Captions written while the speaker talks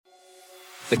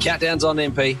The countdown's on,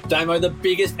 MP. Damo, the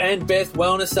biggest and best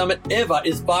wellness summit ever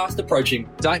is fast approaching.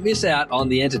 Don't miss out on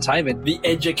the entertainment, The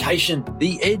education.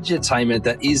 the edutainment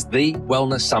that is the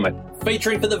Wellness Summit.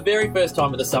 Featuring for the very first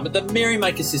time at the summit, the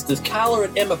Merrymaker sisters, Carla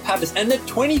and Emma Pappas, and the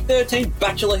 2013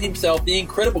 Bachelor himself, the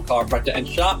incredible chiropractor and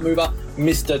sharp mover,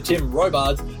 Mr. Tim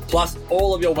Robards, plus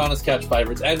all of your Wellness Couch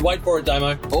favourites. And wait for it,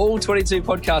 Damo. All 22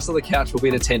 podcasts on the couch will be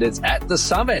in attendance at the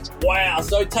summit. Wow,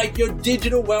 so take your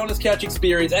digital Wellness Couch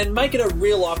experience and make it a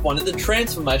real-life one at the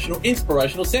transformational,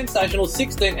 inspirational, sensational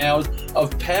 16 hours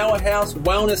of Powerhouse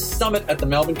Wellness Summit at the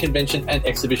Melbourne Convention and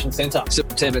Exhibition Centre.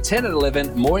 September 10 and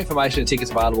 11. More information and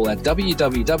tickets available at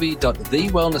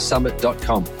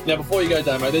www.thewellnesssummit.com. Now, before you go,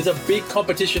 Damo, there's a big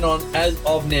competition on as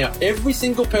of now. Every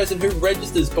single person who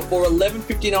registers before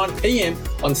 11:59pm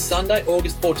on Sunday,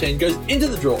 August 14, goes into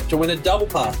the draw to win a double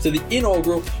pass to the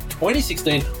inaugural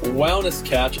 2016 Wellness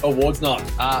Couch Awards Night.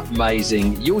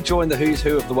 Amazing. You'll join the who's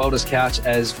who of the Wellness Couch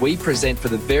as we present for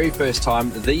the very first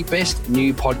time the best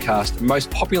new podcast,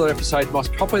 most popular episode,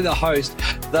 most popular host,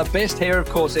 the best hair, of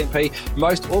course, MP,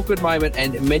 most awkward moment,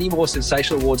 and many more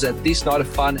sensational awards at this night of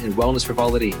fun and wellness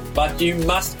frivolity. But you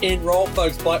must enrol,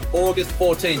 folks, by August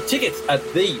 14. Tickets at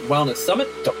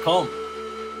thewellnesssummit.com.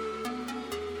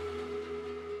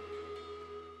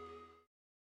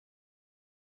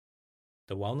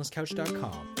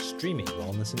 TheWellnessCouch.com, streaming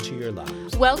wellness into your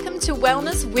lives. Welcome to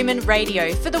Wellness Women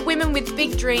Radio for the women with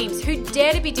big dreams who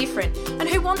dare to be different and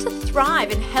who want to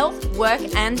thrive in health, work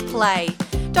and play.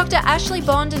 Dr. Ashley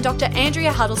Bond and Dr.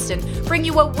 Andrea Huddleston bring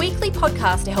you a weekly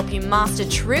podcast to help you master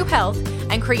true health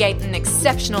and create an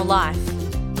exceptional life.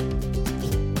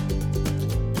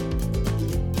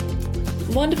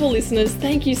 Wonderful listeners,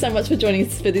 thank you so much for joining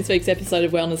us for this week's episode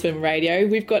of Wellness Women Radio.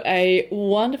 We've got a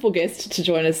wonderful guest to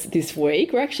join us this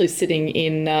week. We're actually sitting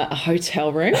in a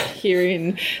hotel room here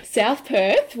in South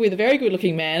Perth with a very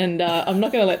good-looking man, and I'm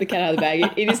not going to let the cat out of the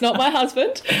bag. It is not my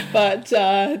husband, but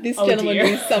this gentleman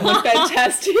is someone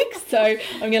fantastic. So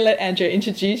I'm going to let Andrea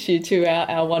introduce you to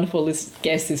our wonderful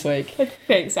guest this week.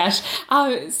 Thanks, Ash.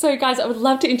 So, guys, I would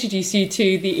love to introduce you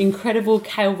to the incredible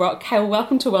Cale Rock. Cale,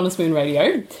 welcome to Wellness Women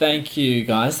Radio. Thank you,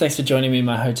 guys. Thanks for joining me in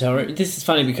my hotel room. This is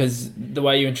funny because the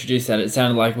way you introduced that, it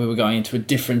sounded like we were going into a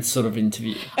different sort of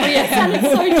interview. Oh, yeah, it sounded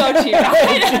so dodgy,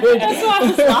 right? That's why I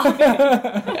was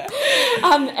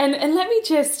laughing. And let me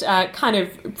just kind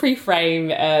of pre-frame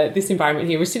this environment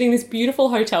here. We're sitting in this beautiful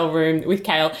hotel room with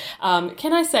Cale.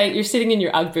 Can I say you're sitting in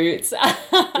your Ugg boots?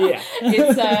 Yeah.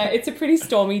 It's a pretty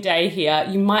stormy day here.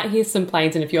 You might hear some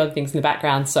planes and a few other things in the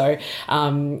background, so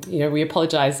we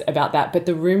apologise about that. But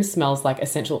the room smells like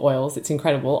essential oils. It's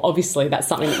incredible. Obviously, that's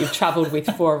something that you've travelled with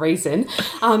for a reason.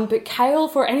 But Cale,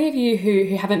 for any of you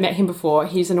who haven't met him before,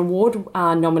 he's an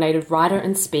award-nominated writer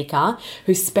and speaker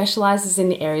who specialises in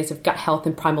the areas of gut health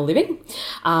and primal living.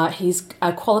 He's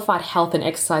a qualified health and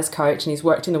exercise coach, and he's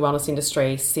worked in the wellness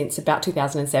industry since about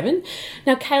 2007.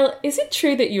 Now, Cale, is it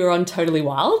true that you were on Totally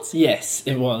Wild? Yes,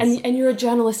 it was. And you're a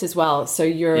journalist as well, so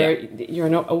you're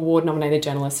an award-nominated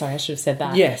journalist. Sorry, I should have said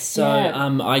that. Yes, so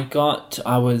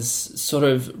I was sort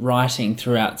of writing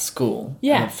throughout school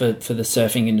for the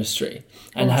surfing industry,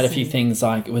 and had a few things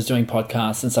like was doing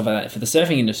podcasts and stuff like that for the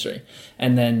surfing industry,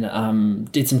 and then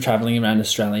did some travelling around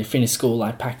Australia, finished school,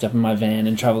 I packed up in my van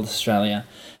and travelled to Australia.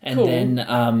 And then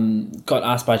got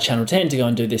asked by Channel 10 to go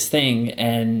and do this thing,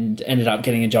 and ended up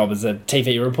getting a job as a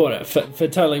TV reporter for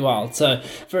Totally Wild. So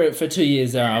for 2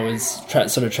 years there, I was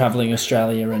sort of travelling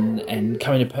Australia and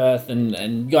coming to Perth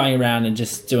and going around and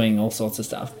just doing all sorts of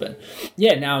stuff. But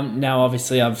yeah, now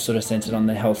obviously I've sort of centred on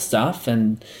the health stuff,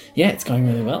 and yeah, it's going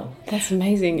really well. That's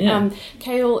amazing. Yeah.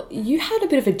 Cale, you had a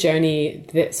bit of a journey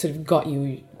that sort of got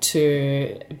you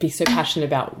to be so passionate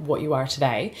about what you are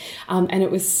today. And it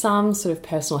was some sort of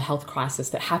personal health crisis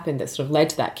that happened that sort of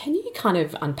led to that. Can you kind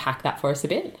of unpack that for us a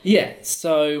bit? Yeah.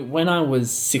 So when I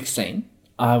was 16,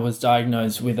 I was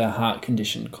diagnosed with a heart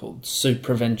condition called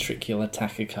supraventricular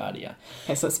tachycardia.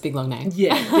 Okay, so it's a big, long name.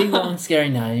 Yeah, big, long, scary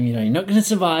name. You're not going to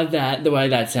survive that, the way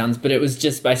that sounds. But it was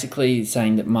just basically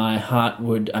saying that my heart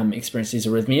would experience these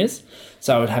arrhythmias.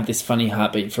 So I would have this funny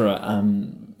heartbeat for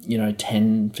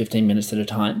 10, 15 minutes at a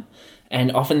time.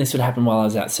 And often this would happen while I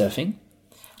was out surfing.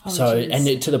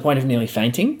 And to the point of nearly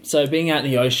fainting. So being out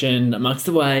in the ocean amongst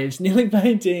the waves, nearly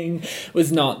fainting,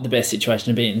 was not the best situation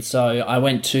to be in. So I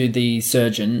went to the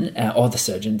surgeon,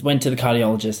 went to the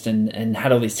cardiologist and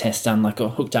had all these tests done, like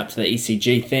got hooked up to the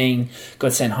ECG thing,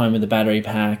 got sent home with a battery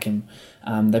pack, and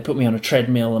they put me on a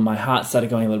treadmill and my heart started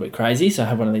going a little bit crazy. So I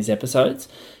had one of these episodes.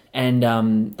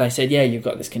 And they said, yeah, you've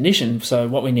got this condition, so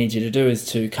what we need you to do is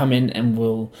to come in and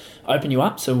we'll open you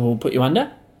up, so we'll put you under,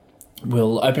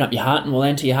 we'll open up your heart and we'll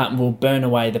enter your heart and we'll burn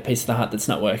away the piece of the heart that's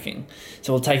not working.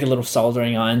 So we'll take a little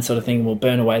soldering iron sort of thing and we'll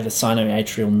burn away the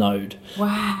sinoatrial node.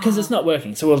 Wow. Because it's not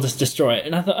working, so we'll just destroy it.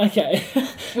 And I thought, okay.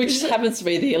 Which happens to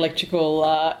be the electrical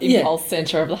impulse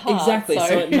centre of the heart. Exactly.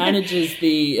 So it manages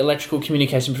the electrical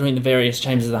communication between the various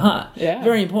chambers of the heart. Yeah.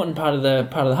 Very important part of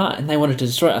the heart. And they wanted to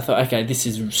destroy it. I thought, okay, this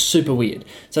is super weird.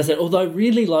 So I said, although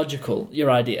really logical,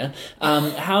 your idea,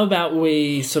 how about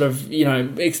we sort of,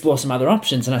 explore some other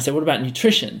options? And I said, what about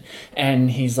nutrition?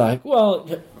 And he's like, well,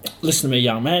 listen to me,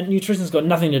 young man, nutrition's got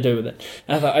nothing to do with it.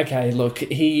 And I thought, okay, look,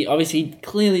 he obviously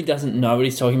clearly doesn't know what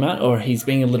he's talking about, or he's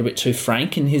being a little bit too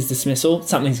frank in his dismissal.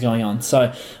 Something's going on.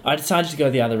 So I decided to go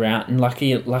the other route, and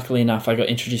luckily enough, I got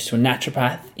introduced to a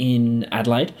naturopath in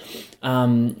Adelaide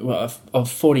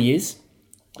of 40 years,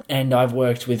 and I've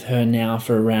worked with her now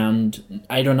for around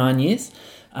 8 or 9 years.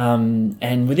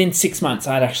 And within 6 months,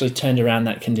 I'd actually turned around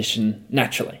that condition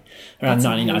naturally, around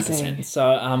 99%. Amazing.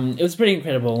 So it was pretty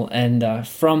incredible. And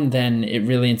from then, it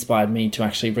really inspired me to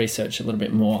actually research a little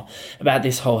bit more about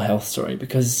this whole health story.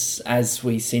 Because as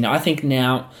we see now, I think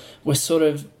now we're sort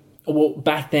of, well,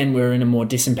 back then we were in a more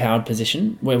disempowered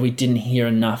position where we didn't hear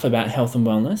enough about health and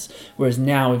wellness. Whereas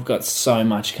now we've got so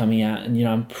much coming out, and,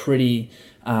 I'm pretty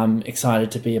excited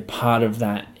to be a part of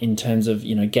that in terms of,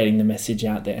 getting the message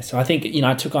out there. So I think,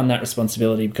 I took on that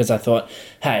responsibility because I thought,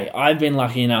 hey, I've been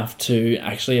lucky enough to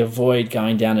actually avoid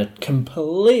going down a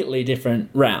completely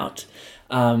different route.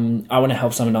 I want to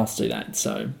help someone else do that.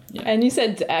 So, yeah. And you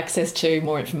said access to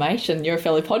more information. You're a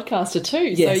fellow podcaster too.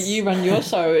 Yes. So you run your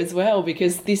show as well,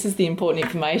 because this is the important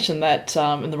information that,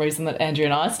 and the reason that Andrea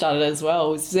and I started as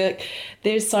well, is that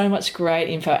there's so much great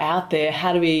info out there.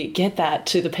 How do we get that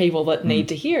to the people that need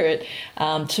to hear it,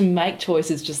 to make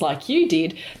choices just like you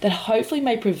did, that hopefully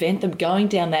may prevent them going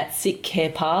down that sick care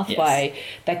pathway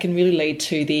that can really lead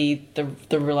to the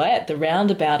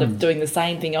roundabout of doing the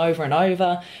same thing over and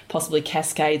over, possibly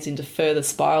cascades into further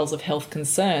spirals of health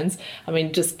concerns. I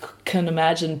mean, just can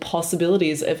imagine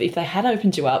possibilities of if they had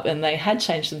opened you up and they had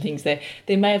changed some things there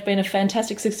may have been a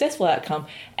fantastic, successful outcome.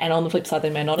 And on the flip side,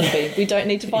 they may not have been. We don't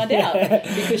need to find out,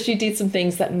 because you did some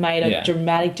things that made a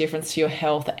dramatic difference to your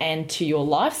health and to your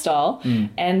lifestyle.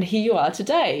 And here you are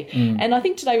today. And I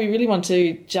think today we really want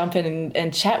to jump in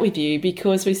and chat with you,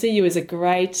 because we see you as a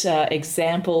great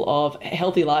example of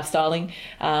healthy lifestyling,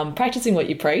 practicing what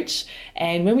you preach.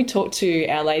 And when we talk to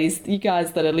our ladies, you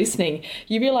guys that are listening,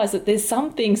 you realise that there's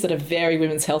some things that are very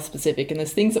women's health specific, and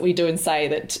there's things that we do and say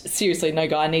that seriously no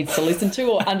guy needs to listen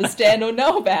to or understand or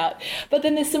know about. But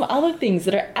then there's some other things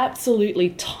that are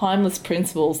absolutely timeless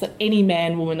principles that any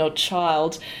man, woman or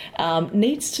child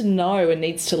needs to know and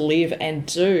needs to live and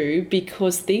do,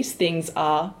 because these things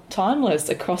are timeless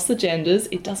across the genders.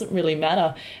 It doesn't really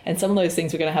matter. And some of those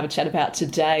things we're going to have a chat about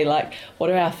today, like what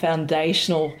are our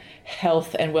foundational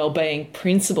health and well-being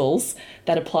principles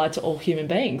that apply to all human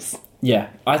beings. Yeah,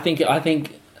 I think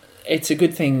it's a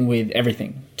good thing with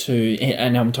everything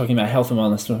and I'm talking about health and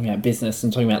wellness, talking about business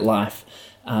and talking about life,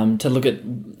 to look at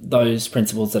those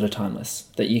principles that are timeless,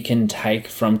 that you can take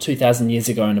from 2,000 years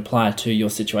ago and apply to your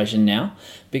situation now.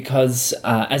 Because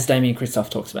as Damien Christoph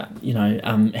talks about,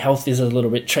 health is a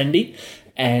little bit trendy.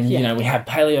 And, we have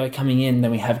paleo coming in,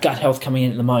 then we have gut health coming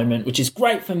in at the moment, which is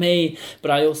great for me. But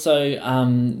I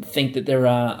also think that there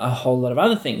are a whole lot of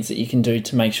other things that you can do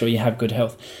to make sure you have good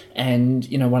health. And,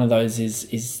 one of those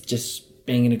is just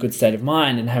being in a good state of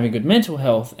mind and having good mental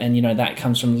health. And, that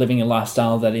comes from living a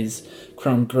lifestyle that is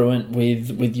congruent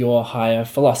with your higher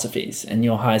philosophies and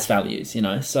your highest values,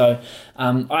 So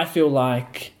I feel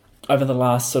like over the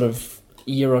last sort of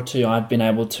year or two, I've been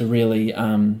able to really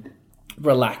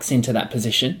relax into that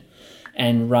position,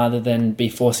 and rather than be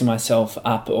forcing myself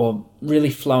up or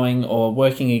really flowing or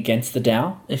working against the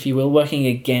Tao, if you will, working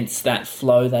against that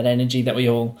flow, that energy that we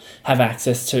all have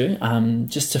access to,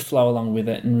 just to flow along with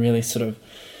it and really sort of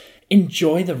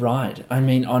enjoy the ride. I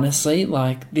mean, honestly,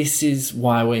 this is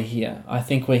why we're here. I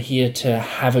think we're here to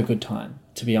have a good time,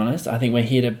 to be honest. I think we're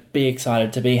here to be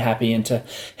excited, to be happy, and to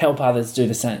help others do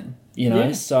the same,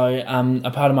 So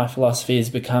a part of my philosophy has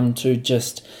become to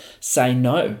just say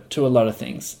no to a lot of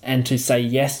things, and to say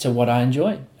yes to what I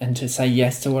enjoy, and to say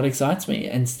yes to what excites me,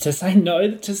 and to say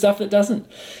no to stuff that doesn't.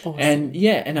 Awesome.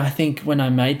 And I think when I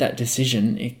made that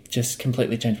decision, it just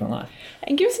completely changed my life.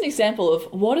 And give us an example of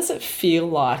what does it feel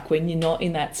like when you're not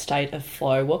in that state of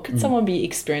flow? What could someone be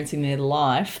experiencing in their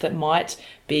life that might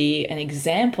be an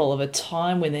example of a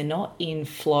time when they're not in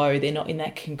flow, they're not in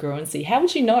that congruency? How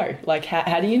would you know?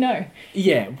 How do you know?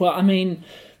 Yeah, well, I mean,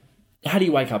 how do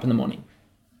you wake up in the morning?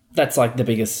 That's the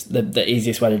biggest, the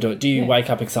easiest way to do it. Do you wake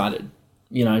up excited?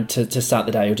 to start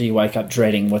the day, or do you wake up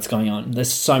dreading what's going on?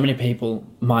 There's so many people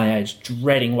my age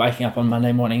dreading waking up on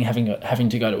Monday morning, having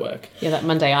to go to work. Yeah, that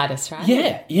Monday-itis, right?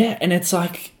 Yeah. And it's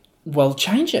like, well,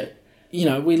 change it.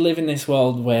 We live in this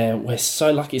world where we're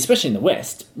so lucky, especially in the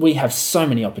West. We have so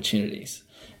many opportunities.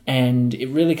 And it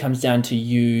really comes down to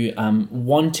you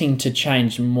wanting to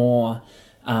change more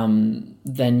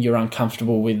than you're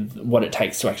uncomfortable with what it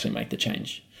takes to actually make the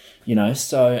change.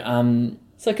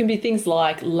 So it can be things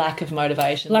like lack of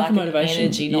motivation, lack of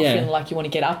energy, not feeling like you want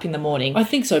to get up in the morning. I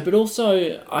think so, but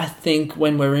also I think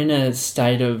when we're in a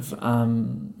state of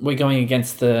we're going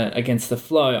against the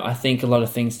flow, I think a lot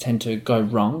of things tend to go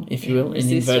wrong, if you will, in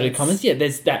inverted commas. Yeah,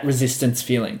 there's that resistance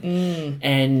feeling,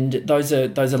 and those are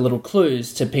little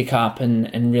clues to pick up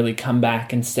and really come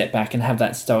back and step back and have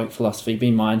that Stoic philosophy, be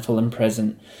mindful and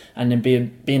present, and then be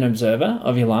an observer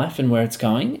of your life and where it's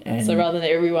going. And so rather than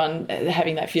everyone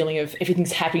having that feeling of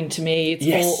everything's happening to me,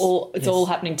 it's all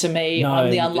happening to me. No, I'm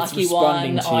the unlucky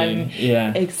one.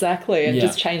 Exactly, and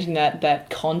just changing that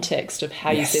context of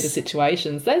how you see the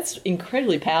situations. That's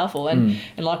incredibly powerful, and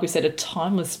like we said, a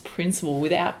timeless principle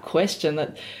without question.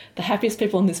 That the happiest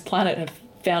people on this planet have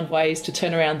found ways to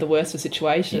turn around the worst of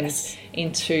situations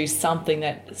into something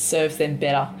that serves them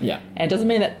better. Yeah. And it doesn't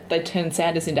mean that they turn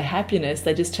sadness into happiness.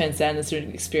 They just turn sadness into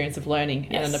an experience of learning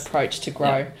and an approach to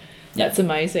grow. Yeah. That's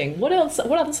amazing. What else?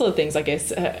 What other sort of things, I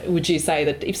guess, would you say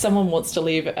that if someone wants to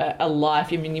live a life?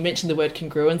 I mean, you mentioned the word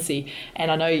congruency, and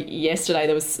I know yesterday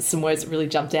there was some words that really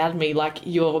jumped out at me, like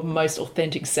your most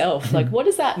authentic self. Like, what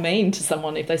does that mean to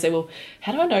someone if they say, well,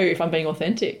 how do I know if I'm being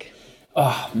authentic?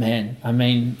 Oh, man. I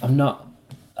mean, I'm not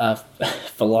a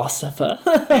philosopher.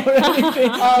 I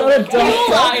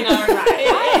know,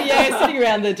 right? Yeah, sitting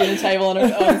around the dinner table on a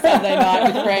Saturday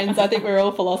night with friends. I think we're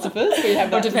all philosophers. We have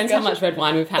that depends how much red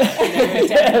wine we've had. We're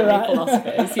definitely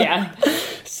philosophers. Yeah.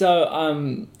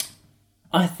 So,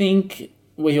 I think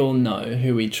we all know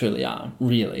who we truly are.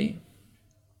 Really,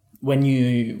 when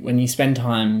you spend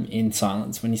time in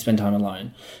silence, when you spend time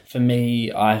alone. For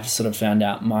me, I've sort of found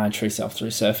out my true self through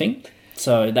surfing.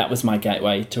 So that was my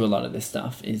gateway to a lot of this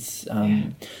stuff is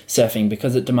surfing,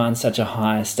 because it demands such a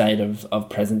high state of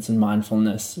presence and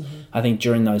mindfulness. Mm-hmm. I think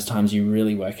during those times you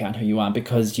really work out who you are,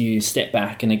 because you step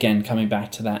back, and again, coming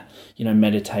back to that,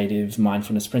 meditative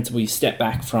mindfulness principle, you step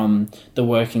back from the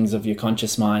workings of your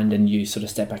conscious mind and you sort of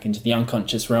step back into the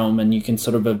unconscious realm, and you can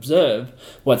sort of observe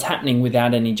what's happening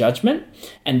without any judgment.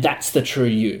 And that's the true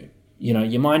you.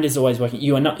 Your mind is always working.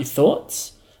 You are not your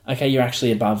thoughts. Okay, you're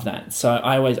actually above that. So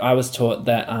I was taught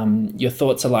that your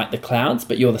thoughts are like the clouds,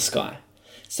 but you're the sky.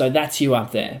 So that's you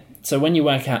up there. So when you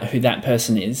work out who that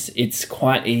person is, it's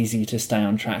quite easy to stay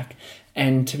on track.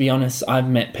 And to be honest, I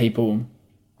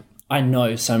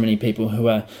know so many people who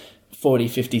are 40,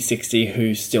 50, 60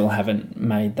 who still haven't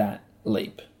made that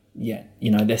leap yet.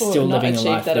 They're still living a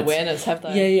life that awareness, have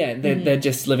they? Yeah. They're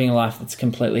just living a life that's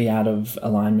completely out of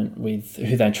alignment with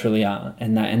who they truly are,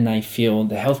 and they feel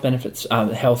the health benefits,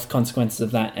 the health consequences of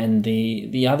that, and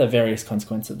the other various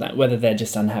consequences of that. Whether they're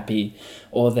just unhappy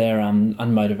or they're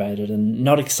unmotivated and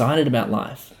not excited about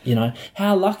life.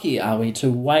 How lucky are we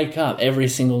to wake up every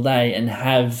single day and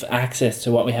have access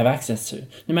to what we have access to,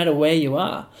 no matter where you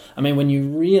are. I mean, when you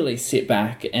really sit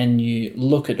back and you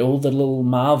look at all the little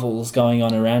marvels going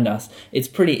on around us, it's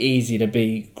pretty easy to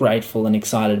be grateful and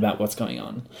excited about what's going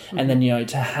on. Mm-hmm. And then,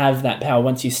 to have that power,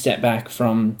 once you step back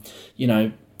from,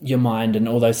 your mind and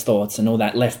all those thoughts and all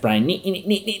that left brain,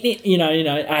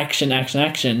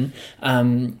 action,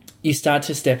 you start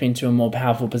to step into a more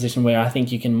powerful position where I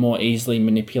think you can more easily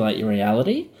manipulate your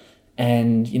reality.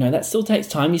 And, that still takes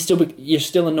time. You're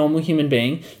still a normal human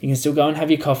being. You can still go and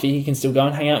have your coffee. You can still go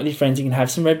and hang out with your friends. You can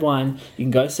have some red wine. You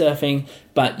can go surfing.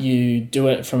 But you do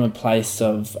it from a place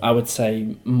of, I would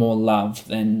say, more love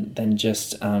than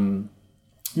just,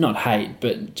 not hate,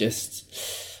 but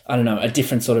just, I don't know, a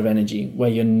different sort of energy where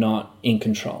you're not in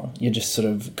control. You're just sort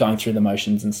of going through the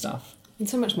motions and stuff. And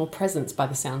so much more presence by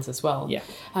the sounds as well. Yeah.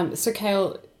 So,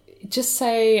 Cale, just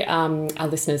say our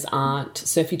listeners aren't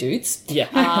surfy dudes. Yeah.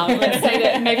 Let's say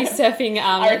that maybe surfing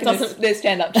I reckon they're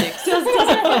stand-up chicks.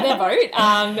 doesn't float their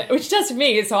boat, which does for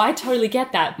me, so I totally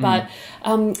get that. But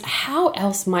how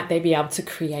else might they be able to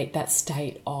create that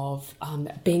state of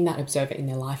being that observer in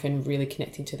their life and really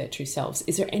connecting to their true selves?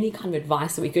 Is there any kind of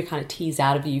advice that we could kind of tease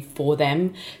out of you for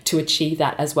them to achieve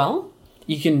that as well?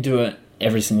 You can do it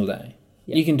every single day.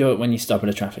 Yep. You can do it when you stop at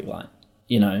a traffic light.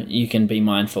 You can be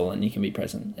mindful and you can be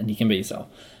present and you can be yourself.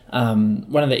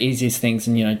 One of the easiest things,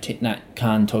 and, Thich Nhat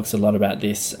Hanh talks a lot about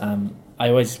this. I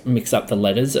always mix up the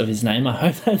letters of his name. I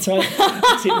hope that's right.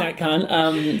 Thich Nhat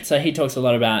Hanh. So he talks a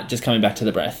lot about just coming back to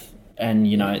the breath. And,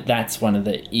 you know, that's one of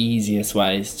the easiest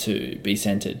ways to be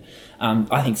centered.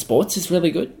 I think sports is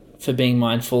really good for being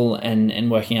mindful and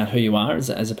working out who you are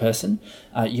as a person.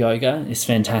 Yoga is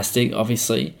fantastic,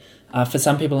 obviously. For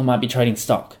some people, it might be trading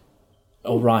stock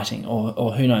or writing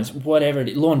or who knows, whatever it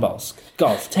is, lawn bowls,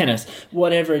 golf, tennis,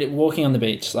 whatever it is, walking on the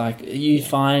beach. Like, you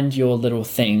find your little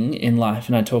thing in life,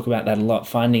 and I talk about that a lot,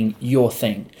 finding your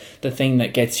thing, the thing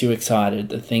that gets you excited,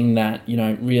 the thing that, you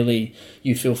know, really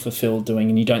you feel fulfilled doing,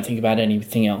 and you don't think about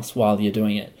anything else while you're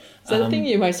doing it. So the thing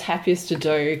you're most happiest to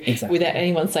do without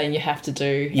anyone saying you have to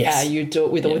do, you do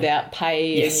it with or without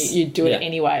pay, and you do it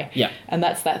anyway. Yeah. And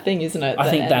that's that thing, isn't it? I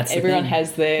think that's everyone the thing.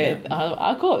 has their,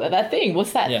 I call it that thing.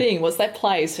 What's that thing? What's that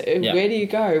place? Where do you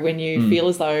go when you feel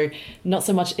as though not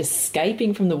so much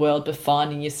escaping from the world, but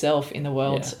finding yourself in the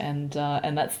world? And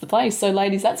that's the place. So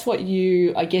ladies, that's what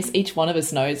I guess each one of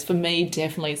us knows. For me,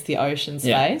 definitely it's the ocean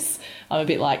space. I'm a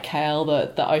bit like Kale,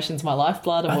 the ocean's my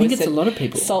lifeblood. I think it's a lot of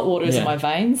people. Salt water is in my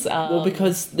veins. Well,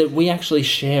 because we actually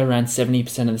share around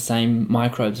 70% of the same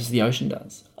microbes as the ocean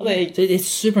does. So it's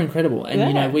super incredible. And,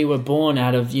 you know, we were born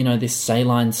out of, you know, this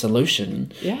saline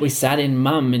solution. Yeah. We sat in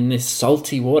mum in this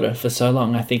salty water for so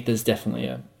long. I think there's definitely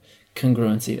a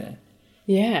congruency there.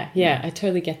 Yeah, I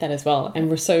totally get that as well. And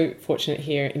we're so fortunate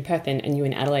here in Perth and you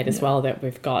in Adelaide as well, that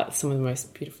we've got some of the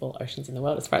most beautiful oceans in the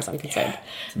world, as far as I'm concerned.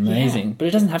 It's amazing. Yeah. But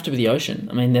it doesn't have to be the ocean.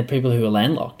 I mean, there are people who are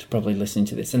landlocked probably listening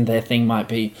to this, and their thing might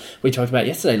be, we talked about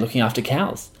yesterday, looking after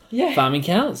cows. Yeah. Farming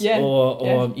cows. Yeah.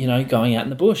 Or you know, going out in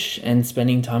the bush and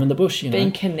spending time in the bush, you know.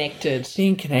 Being connected.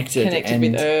 Connected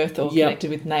with earth, or connected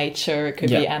with nature. It could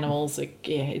be animals.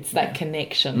 It's that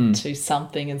connection to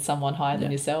something and someone higher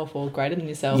than yourself or greater than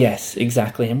yourself. Yes,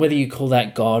 exactly. And whether you call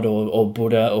that God or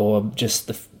Buddha or just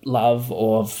the love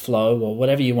or flow or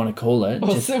whatever you want to call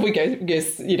it. So we go,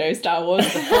 you know, Star Wars,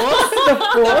 the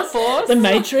Force, the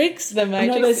Matrix. I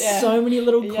know there's so many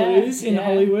little clues in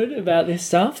Hollywood about this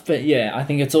stuff, but I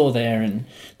think it's all there, and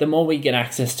the more we get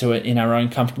access to it in our own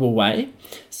comfortable way.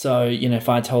 So, you know, if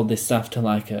I told this stuff to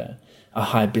like a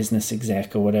high business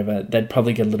exec or whatever, they'd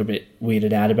probably get a little bit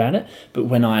weirded out about it. But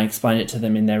when I explain it to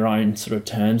them in their own sort of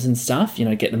terms and stuff, you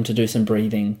know, get them to do some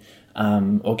breathing,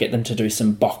 or get them to do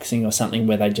some boxing or something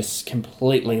where they just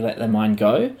completely let their mind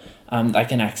go, they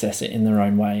can access it in their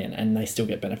own way, and they still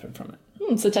get benefit from it.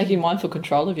 So taking mindful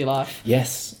control of your life.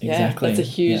 Yes, exactly. That's a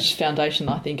huge foundation,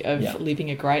 I think, of living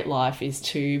a great life, is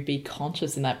to be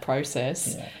conscious in that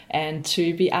process and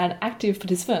to be an active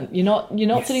participant. You're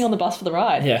not sitting on the bus for the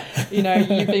ride. Yeah. You know,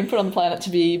 you've been put on the planet to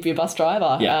be a bus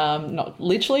driver. Yeah. Not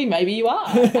literally, maybe you are.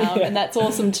 And that's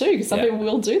awesome too, because some people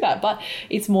will do that. But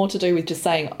it's more to do with just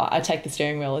saying, I take the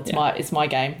steering wheel. It's my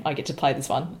game. I get to play this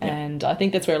one. Yeah. And I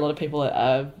think that's where a lot of people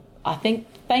are. I think,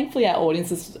 thankfully, our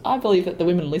audiences, I believe that the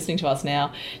women listening to us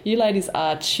now, you ladies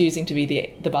are choosing to be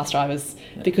the bus drivers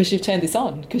because you've turned this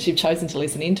on, because you've chosen to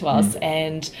listen in to us,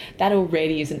 and that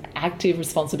already is an active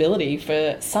responsibility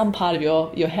for some part of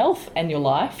your health and your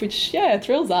life, which,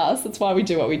 thrills us. That's why we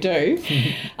do what we do.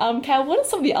 Cal, what are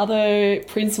some of the other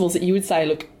principles that you would say,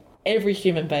 look, every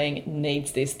human being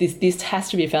needs this? This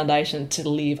has to be a foundation to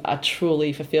live a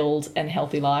truly fulfilled and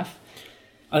healthy life.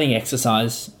 I think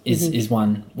exercise is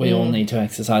one. We all need to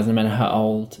exercise, no matter how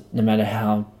old, no matter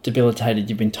how debilitated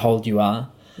you've been told you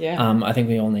are. Yeah. I think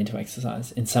we all need to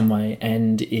exercise in some way.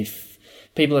 And if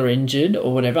people are injured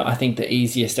or whatever, I think the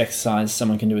easiest exercise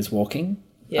someone can do is walking.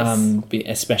 Yes.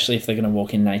 Especially if they're going to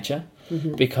walk in nature,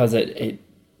 because it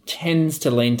tends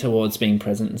to lean towards being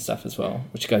present and stuff as well,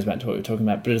 which goes back to what we were talking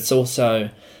about. But it's also,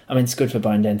 I mean, it's good for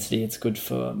bone density, it's good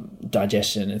for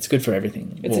digestion, it's good for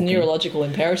everything. It's walking. A neurological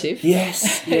imperative.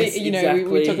 Yes, you know, exactly.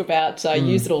 we talk about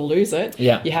use it or lose it.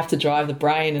 Yeah. You have to drive the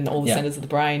brain and all the centers of the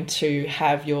brain to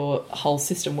have your whole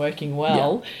system working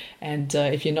well. Yeah. And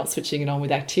if you're not switching it on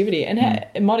with activity and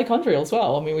mitochondrial as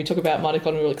well. I mean, we talk about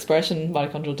mitochondrial expression,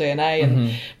 mitochondrial DNA,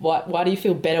 and why do you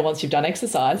feel better once you've done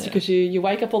exercise? Because you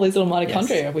wake up all these little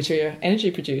mitochondria, which are your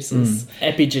energy producers.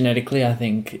 Epigenetically, I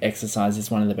think exercise is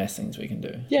one of the best things we can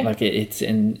do. Yeah. Like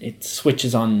it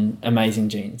switches on amazing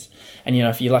genes. And, you know,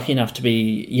 if you're lucky enough to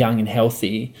be young and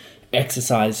healthy,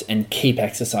 exercise and keep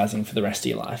exercising for the rest of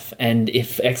your life. And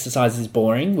if exercise is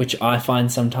boring, which I find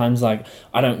sometimes, like,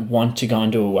 I don't want to go and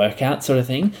do a workout sort of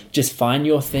thing, just find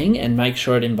your thing and make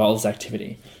sure it involves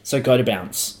activity. So go to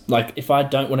bounce. Like, if I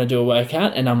don't want to do a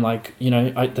workout and I'm like,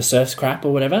 the surf's crap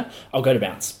or whatever, I'll go to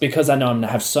bounce because I know I'm going to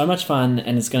have so much fun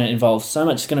and it's going to involve so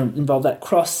much. It's going to involve that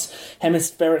cross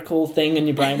hemispherical thing in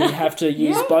your brain where you have to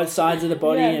use both sides of the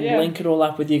body and link it all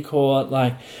up with your core.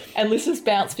 And Listeners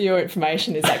Bounce, for your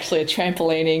information, is actually a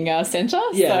trampolining centre.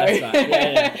 Yeah, so. that's right.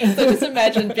 Yeah. So just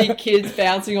imagine big kids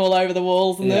bouncing all over the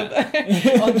walls and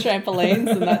on trampolines,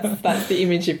 and that's the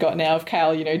image you've got now of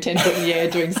Kale, 10 foot in the air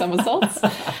doing somersaults.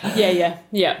 Yeah.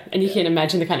 And you can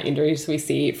imagine the kind of injuries we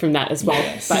see from that as well.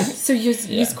 Yes. But so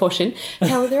use caution.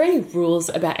 Kale, are there any rules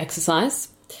about exercise?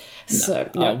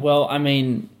 No. Well, I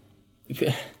mean,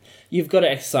 you've got to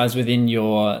exercise within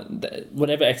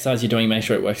whatever exercise you're doing, make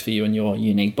sure it works for you and your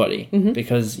unique body. Mm-hmm.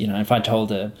 Because, if I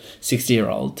told a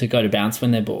 60-year-old to go to bounce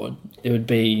when they're bored, it would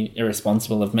be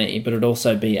irresponsible of me, but it would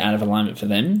also be out of alignment for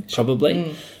them,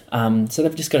 probably. So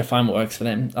they've just got to find what works for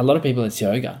them. A lot of people, it's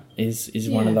yoga is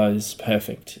one of those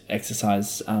perfect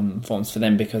exercise forms for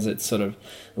them because it's sort of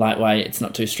lightweight, it's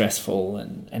not too stressful,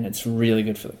 and it's really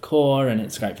good for the core and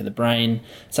it's great for the brain.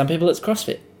 Some people, it's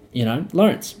CrossFit.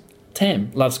 Lawrence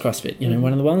Tam loves CrossFit,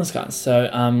 one of the wellness guys. So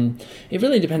it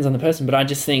really depends on the person, but I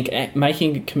just think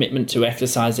making a commitment to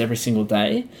exercise every single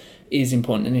day is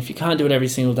important. And if you can't do it every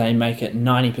single day, make it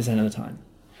 90% of the time.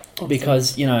 Awesome.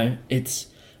 Because, it's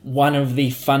one of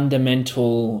the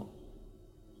fundamental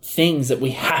things that we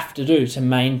have to do to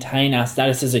maintain our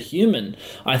status as a human.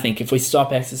 I think if we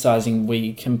stop exercising,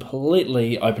 we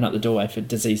completely open up the doorway for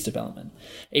disease development.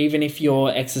 Even if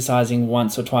you're exercising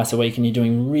once or twice a week and you're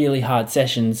doing really hard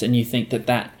sessions and you think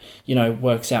that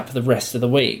works out for the rest of the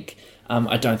week,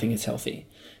 I don't think it's healthy.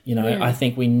 I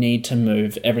think we need to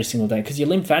move every single day because your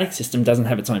lymphatic system doesn't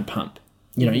have its own pump.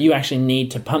 You actually need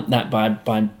to pump that by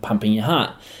pumping your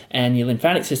heart. And your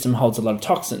lymphatic system holds a lot of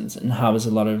toxins and harbours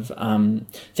a lot of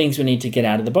things we need to get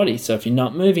out of the body. So if you're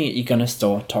not moving it, you're going to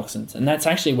store toxins. And that's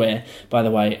actually where, by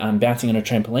the way, bouncing on a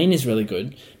trampoline is really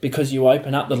good because you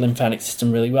open up the lymphatic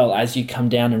system really well. As you come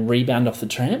down and rebound off the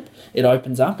tramp, it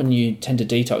opens up and you tend to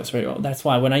detox very well. That's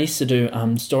why when I used to do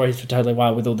stories for Totally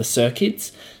Wild with all the Sir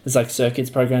Kids, there's like Sir Kids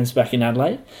programs back in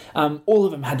Adelaide, all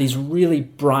of them had these really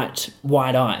bright,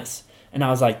 wide eyes. And I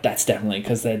was like, that's definitely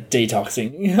because they're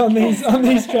detoxing on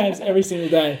these tramps every single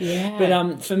day. Yeah.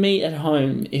 But for me at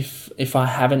home, if I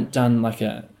haven't done like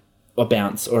a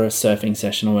bounce or a surfing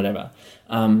session or whatever,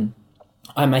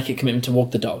 I make a commitment to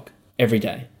walk the dog every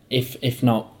day, if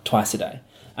not twice a day.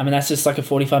 I mean, that's just like a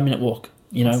 45-minute walk,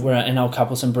 and I'll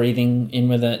couple some breathing in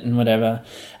with it and whatever.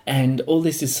 And all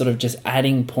this is sort of just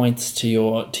adding points to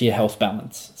your health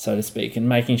balance, so to speak, and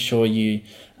making sure you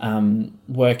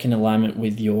work in alignment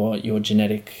with your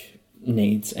genetic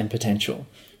needs and potential.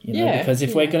 Because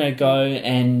if we're going to go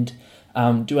and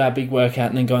do our big workout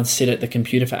and then go and sit at the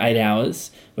computer for 8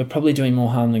 hours, we're probably doing more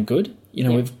harm than good.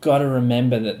 We've got to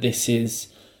remember that this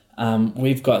is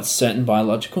we've got certain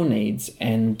biological needs,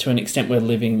 and to an extent we're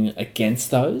living against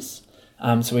those.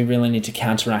 So we really need to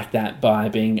counteract that by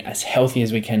being as healthy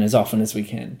as we can, as often as we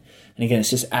can. And again, it's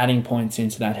just adding points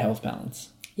into that health balance.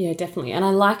 Yeah, definitely. And I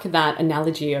like that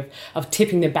analogy of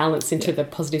tipping the balance into the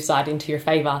positive side, into your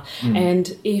favour.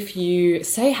 And if you,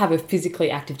 say, have a physically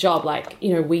active job like,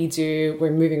 we do, we're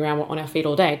moving around on our feet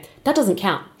all day, that doesn't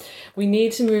count. We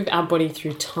need to move our body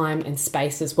through time and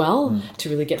space as well to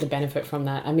really get the benefit from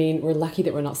that. I mean, we're lucky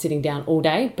that we're not sitting down all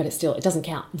day, but it doesn't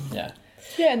count. Yeah.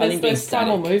 Yeah, and there's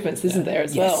primal movements, isn't there,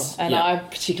 as well? And I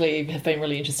particularly have been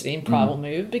really interested in primal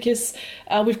move because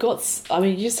we've got,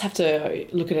 you just have to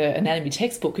look at an anatomy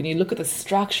textbook and you look at the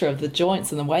structure of the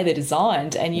joints and the way they're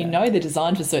designed, and you know they're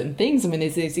designed for certain things. I mean,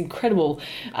 there's these incredible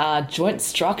joint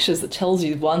structures that tells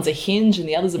you one's a hinge and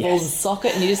the other's a ball and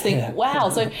socket, and you just think, wow.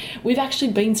 So we've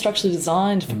actually been structurally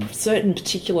designed for certain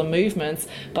particular movements,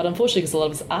 but unfortunately, because a lot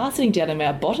of us are sitting down on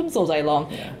our bottoms all day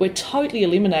long, we're totally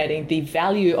eliminating the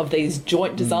value of these joint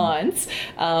designs,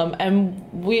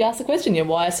 and we ask the question,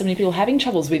 why are so many people having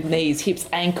troubles with knees, hips,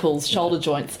 ankles, shoulder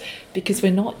joints? Because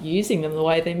we're not using them the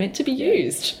way they're meant to be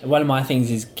used. One of my things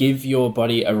is give your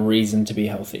body a reason to be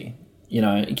healthy.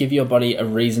 Give your body a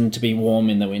reason to be warm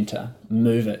in the winter.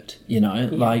 Move it,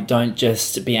 like don't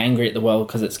just be angry at the world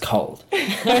because it's cold.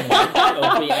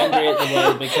 Or be angry at the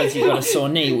world because you've got a sore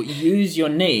knee. Use your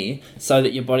knee so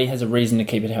that your body has a reason to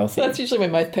keep it healthy. That's usually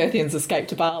when most Perthians escape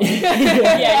to Bali. Or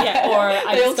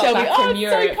I just got back from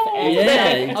Europe. So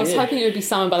I was hoping it would be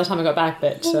summer by the time I got back,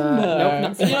 but nope.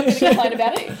 Not so you're not going to complain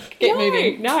about it? Get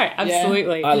moving. No,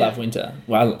 absolutely. I love winter.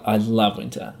 Well, I love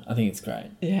winter. I think it's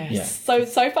great. Yes. Yeah.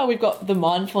 So far we've got got the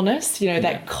mindfulness,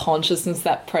 that consciousness,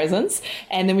 that presence,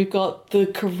 and then we've got the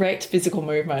correct physical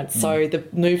movements. So the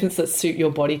movements that suit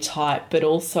your body type, but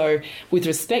also with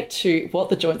respect to what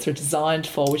the joints are designed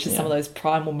for, which is some of those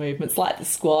primal movements like the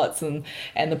squats and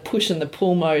the push and the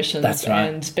pull motions. That's right.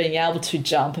 And being able to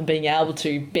jump and being able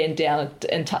to bend down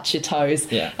and touch your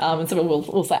toes. Yeah. And someone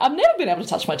will say, I've never been able to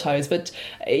touch my toes, but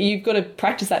you've got to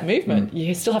practice that movement.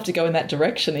 You still have to go in that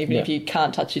direction, even if you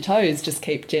can't touch your toes. Just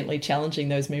keep gently challenging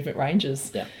those movement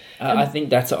ranges. Yeah. I think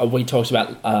that's we talked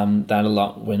about that a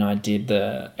lot when I did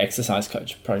the exercise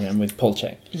coach program with Paul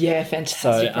Check. Yeah,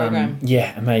 fantastic program.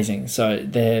 Yeah, amazing. So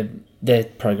their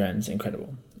program's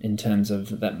incredible in terms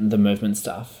of the movement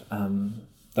stuff.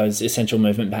 Those essential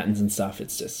movement patterns and stuff.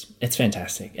 It's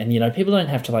fantastic. And people don't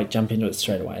have to like jump into it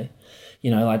straight away.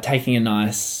 Like taking a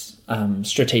nice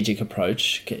strategic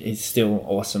approach is still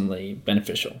awesomely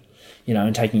beneficial.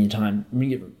 And taking your time.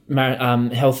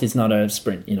 Health is not a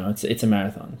sprint, it's a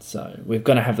marathon. So we've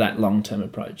got to have that long-term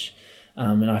approach.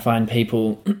 And I find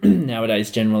people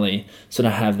nowadays generally sort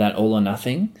of have that all or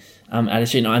nothing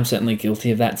attitude. And I'm certainly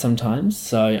guilty of that sometimes.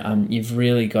 So you've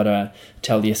really got to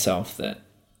tell yourself that,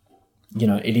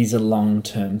 it is a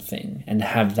long-term thing, and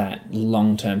have that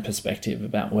long-term perspective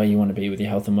about where you want to be with your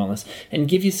health and wellness, and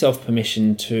give yourself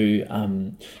permission to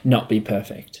not be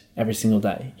perfect every single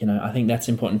day. I think that's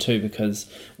important too, because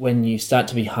when you start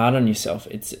to be hard on yourself,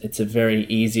 it's a very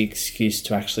easy excuse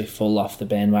to actually fall off the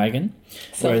bandwagon.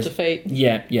 Self-defeat.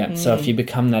 Yeah. So if you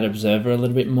become that observer a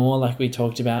little bit more, like we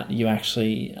talked about, you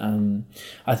actually,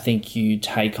 I think you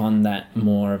take on that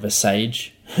more of a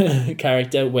sage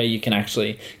character, where you can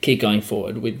actually keep going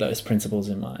forward with those principles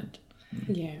in mind.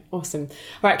 Yeah, awesome.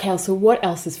 All right, Kale, so what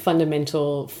else is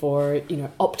fundamental for,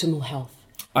 optimal health?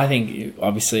 I think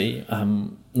obviously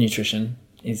nutrition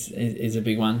is a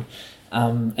big one.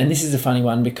 And this is a funny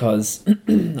one because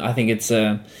I think it's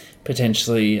a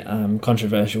potentially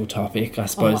controversial topic, I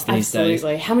suppose, these days.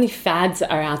 Absolutely. How many fads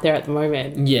are out there at the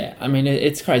moment? Yeah, I mean,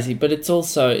 it's crazy, but it's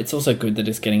also good that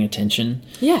it's getting attention.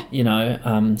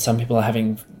 Yeah. Some people are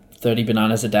having 30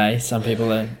 bananas a day. Some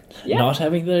people are not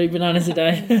having 30 bananas a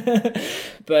day.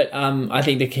 But I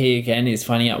think the key, again, is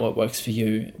finding out what works for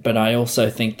you. But I also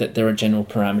think that there are general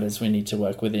parameters we need to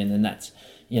work within, and that's,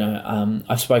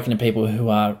 I've spoken to people who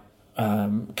are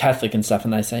Catholic and stuff,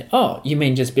 and they say, oh, you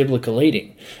mean just biblical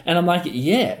eating? And I'm like,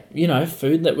 yeah,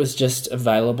 food that was just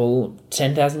available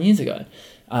 10,000 years ago.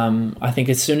 I think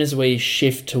as soon as we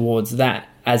shift towards that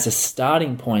as a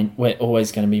starting point, we're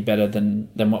always going to be better than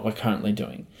what we're currently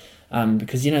doing.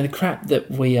 Because, the crap that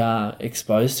we are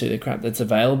exposed to, the crap that's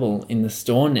available in the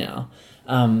store now,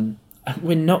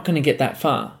 we're not going to get that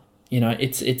far.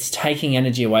 It's taking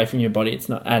energy away from your body. It's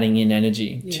not adding in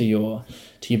energy to your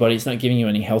body. It's not giving you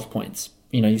any health points.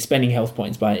 You're spending health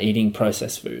points by eating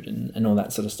processed food and all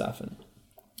that sort of stuff. And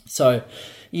so,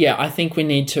 yeah, I think we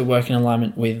need to work in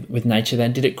alignment with nature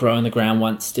then. Did it grow in the ground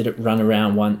once? Did it run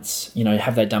around once?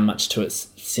 Have they done much to it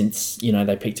since,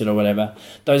 they picked it or whatever?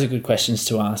 Those are good questions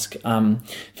to ask.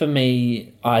 For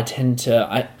me, I tend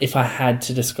to, if I had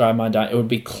to describe my diet, it would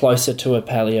be closer to a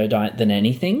paleo diet than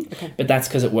anything, but that's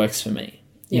because it works for me.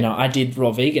 I did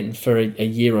raw vegan for a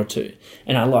year or two,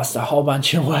 and I lost a whole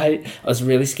bunch of weight. I was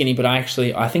really skinny, but I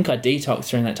think I detoxed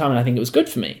during that time, and I think it was good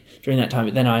for me during that time.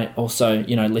 But then I also,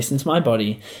 listened to my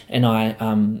body, and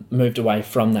I moved away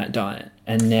from that diet.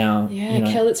 And now,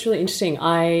 Kel, it's really interesting.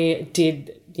 I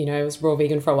did, I was raw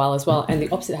vegan for a while as well, and the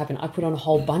opposite happened. I put on a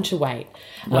whole bunch of weight.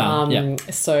 Wow.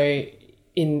 So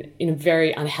in a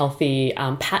very unhealthy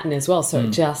pattern as well. So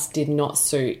it just did not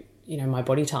suit my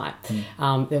body type.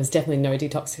 There was definitely no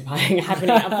detoxifying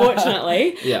happening,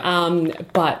 unfortunately.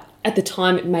 But at the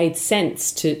time, it made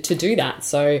sense to do that.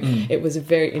 So it was a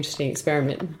very interesting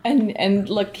experiment. And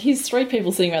like, here's three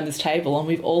people sitting around this table, and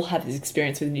we've all had this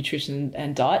experience with nutrition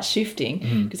and diet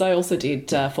shifting, because I also did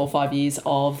 4 or 5 years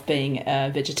of being a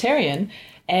vegetarian.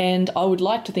 And I would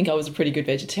like to think I was a pretty good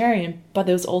vegetarian, but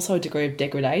there was also a degree of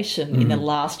degradation in the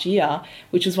last year,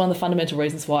 which was one of the fundamental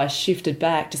reasons why I shifted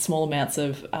back to small amounts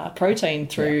of protein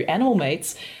through animal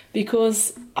meats,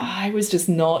 because I was just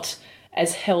not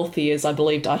as healthy as I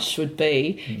believed I should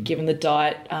be, given the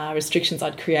diet restrictions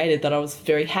I'd created that I was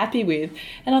very happy with.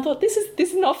 And I thought, this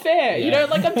is not fair.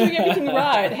 Like, I'm doing everything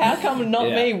right. How come not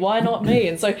me? Why not me?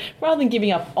 And so rather than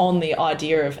giving up on the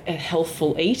idea of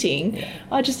healthful eating,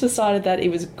 I just decided that it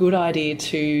was a good idea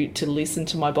to listen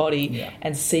to my body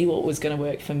and see what was going to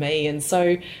work for me. And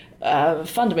so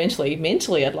fundamentally,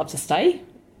 mentally, I'd love to stay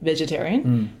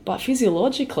vegetarian, but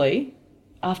physiologically,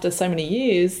 after so many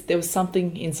years, there was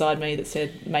something inside me that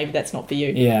said, maybe that's not for you.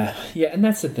 Yeah, and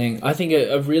that's the thing. I think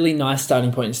a really nice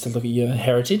starting point is to look at your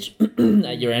heritage,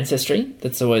 at your ancestry.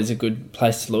 That's always a good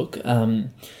place to look.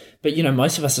 But,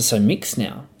 most of us are so mixed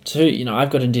now too. I've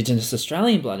got Indigenous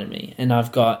Australian blood in me and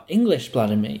I've got English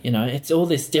blood in me. It's all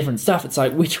this different stuff. It's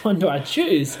like, which one do I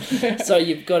choose? So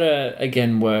you've got to,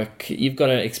 again, you've got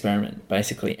to experiment,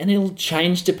 basically. And it'll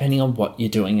change depending on what you're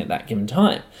doing at that given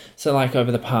time. So like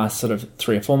over the past sort of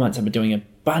 3 or 4 months, I've been doing a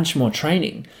bunch more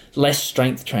training, less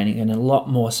strength training and a lot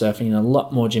more surfing and a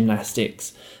lot more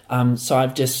gymnastics. So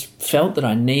I've just felt that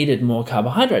I needed more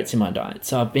carbohydrates in my diet.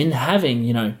 So I've been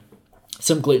having,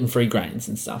 some gluten-free grains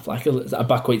and stuff, like a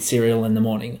buckwheat cereal in the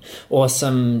morning, or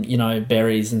some,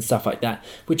 berries and stuff like that,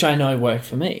 which I know work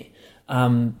for me.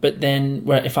 But then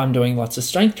if I'm doing lots of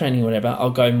strength training or whatever,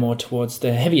 I'll go more towards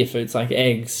the heavier foods like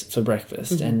eggs for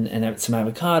breakfast and some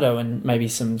avocado and maybe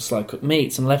some slow-cooked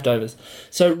meat, some leftovers.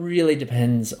 So it really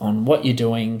depends on what you're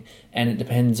doing, and it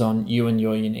depends on you and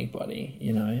your unique body.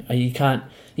 You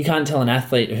can't tell an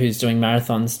athlete who's doing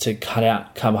marathons to cut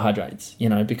out carbohydrates,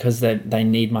 because they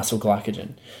need muscle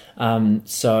glycogen.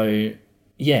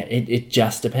 It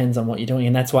just depends on what you're doing.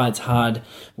 And that's why it's hard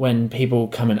when people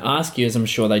come and ask you, as I'm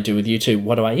sure they do with you too,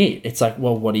 what do I eat? It's like,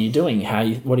 well, what are you doing?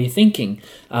 What are you thinking?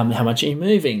 How much are you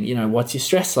moving? What's your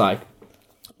stress like?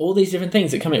 All these different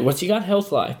things that come in. What's your gut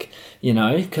health like?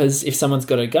 Because if someone's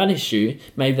got a gut issue,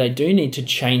 maybe they do need to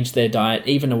change their diet,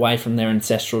 even away from their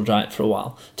ancestral diet for a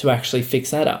while, to actually fix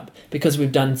that up. Because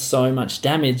we've done so much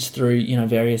damage through,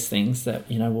 various things that,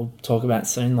 we'll talk about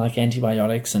soon, like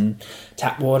antibiotics and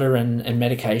tap water and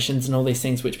medications and all these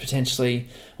things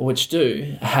which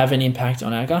do have an impact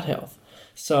on our gut health.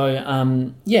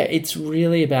 So, it's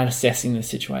really about assessing the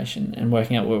situation and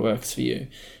working out what works for you.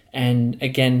 And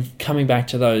again, coming back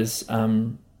to those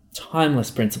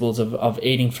timeless principles of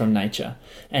eating from nature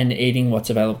and eating what's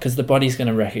available, because the body's going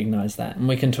to recognize that. And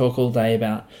we can talk all day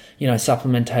about,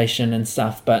 supplementation and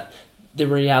stuff, but the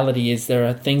reality is there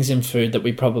are things in food that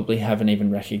we probably haven't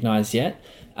even recognized yet.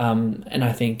 And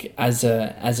I think as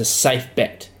a safe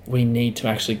bet, we need to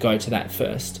actually go to that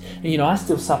first. And, I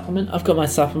still supplement. I've got my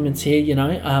supplements here,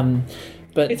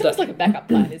 but it's almost like a backup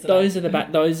plan, isn't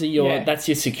it? Those are your, that's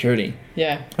your security.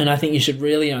 Yeah. And I think you should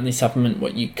really only supplement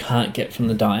what you can't get from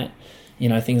the diet.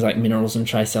 Things like minerals and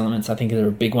trace elements, I think they're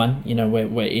a big one.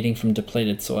 We're eating from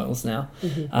depleted soils now.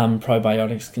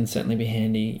 Probiotics can certainly be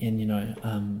handy,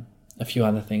 and, a few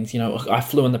other things. I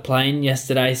flew on the plane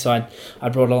yesterday, so I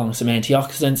brought along some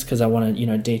antioxidants because I want to,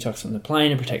 detox from the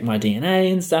plane and protect my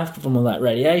DNA and stuff from all that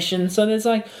radiation. So there's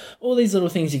like all these little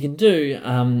things you can do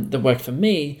that work for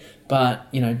me,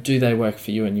 but, do they work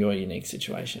for you in your unique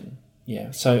situation?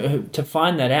 Yeah. So to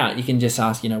find that out, you can just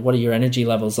ask, what are your energy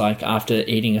levels like after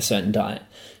eating a certain diet?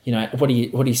 What do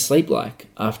you sleep like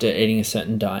after eating a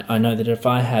certain diet? I know that if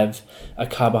I have a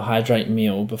carbohydrate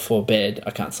meal before bed,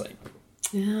 I can't sleep.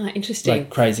 Yeah, interesting. Like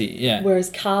crazy, yeah.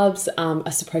 Whereas carbs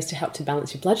are supposed to help to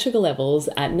balance your blood sugar levels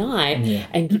at night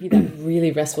and give you that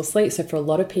really restful sleep. So for a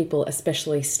lot of people,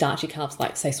 especially starchy carbs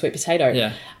like, say, sweet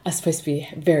potato, are supposed to be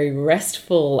very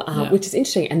restful, which is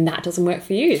interesting. And that doesn't work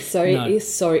for you. So it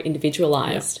is so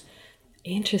individualized.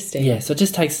 Yeah. Interesting. Yeah, so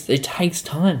it takes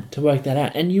time to work that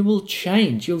out. And you will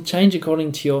change. You'll change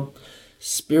according to your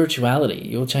spirituality.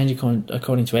 You'll change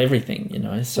according to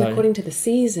everything, so according to the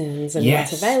seasons and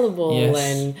what's available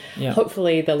and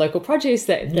hopefully the local produce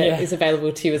that is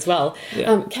available to you as well.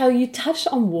 Cal, you touched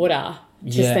on water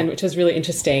just then, which was really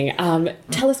interesting.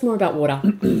 Tell us more about water.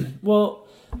 Well,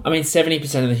 70%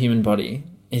 of the human body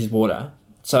is water,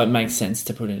 so it makes sense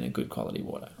to put in a good quality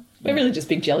water. We're really just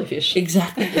big jellyfish.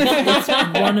 Exactly. It's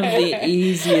one of the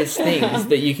easiest things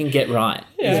that you can get right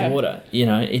is water.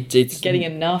 It's getting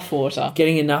enough water.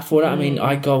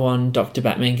 I go on Dr.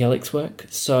 Batman Gellick's work.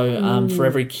 So for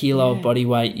every kilo of body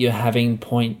weight, you're having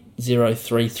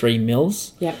 0.033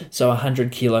 mils. Yep. So a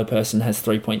 100 kilo person has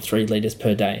 3.3 litres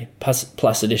per day,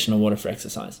 plus additional water for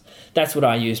exercise. That's what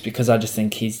I use because I just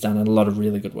think he's done a lot of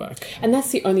really good work. And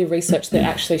that's the only research that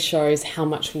actually shows how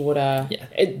much water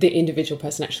the individual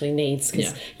person actually needs.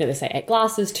 Because they say 8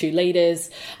 glasses, 2 litres.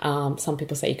 Some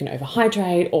people say you can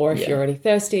overhydrate, or if you're already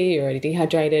thirsty, you're already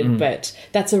dehydrated. But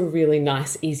that's a really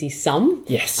nice, easy sum.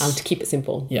 Yes. To keep it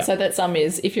simple. Yeah. So that sum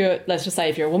is, let's just say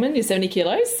if you're a woman, you're 70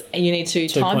 kilos, and you need to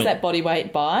times that body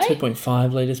weight by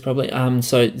 2.5 litres probably.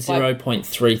 So 0.33.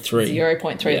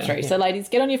 0.33. Yeah. So ladies,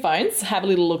 get on your phones, have a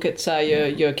little look at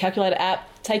your calculator app,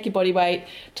 take your body weight,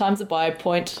 times it by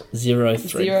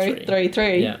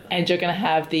 0.033, and you're going to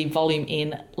have the volume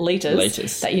in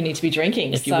litres that you need to be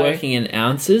drinking. If you're working in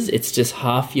ounces, it's just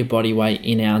half your body weight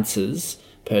in ounces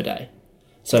per day.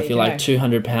 So There if you you're go. like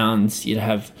 200 pounds, you'd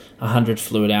have 100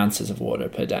 fluid ounces of water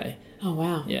per day. Oh,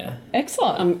 wow. Yeah.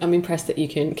 Excellent. I'm impressed that you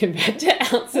can convert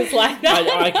to ounces like that.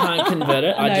 I can't convert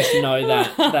it. I just know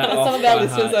that Some off of our by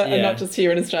listeners heart. are not just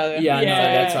here in Australia. Yeah, I know.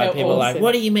 That's why people are like,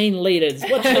 what do you mean litres?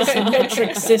 What's this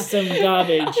metric system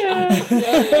garbage?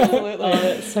 Absolutely.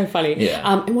 It's so funny. Yeah.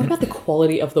 And what about the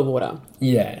quality of the water?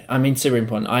 Yeah, I mean, super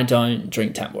important. I don't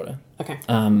drink tap water. Okay.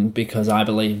 Because I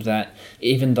believe that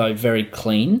even though very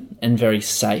clean and very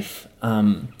safe,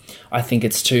 I think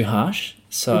it's too harsh.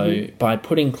 So by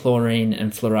putting chlorine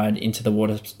and fluoride into the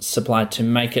water supply to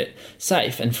make it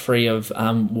safe and free of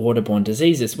waterborne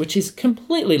diseases, which is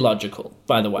completely logical,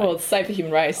 by the way. Well, it's safe for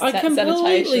human race. I completely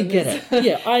Sanitation get it.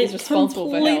 Yeah, I is responsible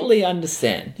for health. completely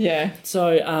understand. Yeah.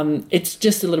 So it's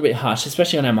just a little bit harsh,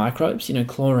 especially on our microbes. You know,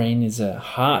 chlorine is a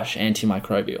harsh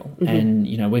antimicrobial, and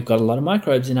you know we've got a lot of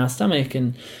microbes in our stomach.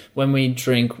 And when we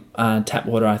drink tap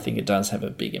water, I think it does have a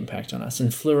big impact on us.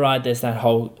 And fluoride, there's that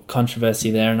whole controversy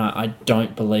there, and I don't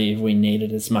believe we need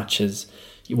it as much as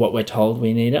what we're told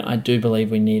we need it. I do believe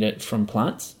we need it from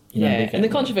plants. You know, And the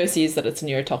controversy is that it's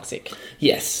neurotoxic.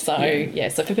 Yes. So,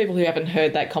 so for people who haven't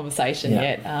heard that conversation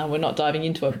yet, we're not diving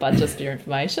into it, but just for your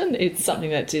information, it's something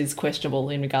that is questionable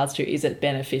in regards to is it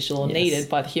beneficial or needed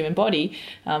by the human body?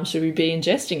 Should we be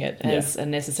ingesting it as a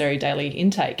necessary daily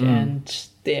intake? And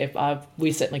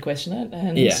we certainly question it,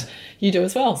 and you do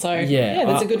as well. So,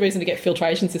 there's a good reason to get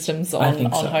filtration systems on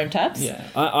home taps. Yeah,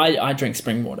 I drink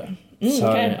spring water.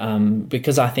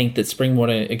 Because I think that spring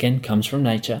water, again, comes from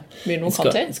nature. Mineral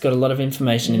content. It's got a lot of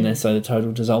information in there, so the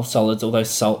total dissolved solids, all those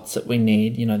salts that we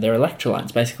need, you know, they're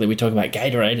electrolytes. Basically, we talk about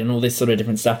Gatorade and all this sort of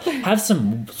different stuff. Have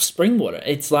some spring water.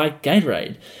 It's like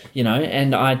Gatorade, you know,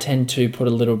 and I tend to put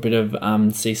a little bit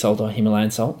of sea salt or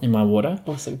Himalayan salt in my water.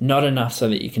 Awesome. Not enough so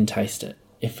that you can taste it.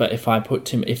 If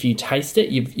you taste it,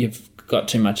 you've got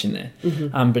too much in there.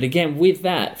 But again, with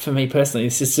that, for me personally,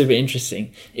 this is super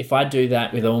interesting. If I do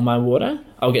that with all my water,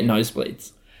 I'll get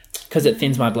nosebleeds because it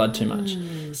thins my blood too much.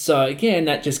 So again,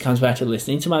 that just comes back to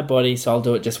listening to my body. So I'll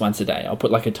do it just once a day. I'll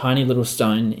put like a tiny little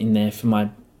stone in there for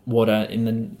my water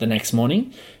in the next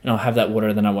morning, and I'll have that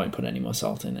water, then I won't put any more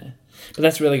salt in there. But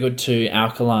that's really good to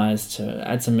alkalize, to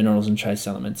add some minerals and trace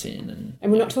elements in.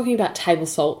 And we're not talking about table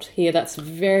salt here. That's a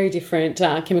very different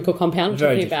chemical compound. We're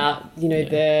Very talking about,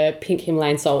 the pink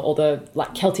Himalayan salt or the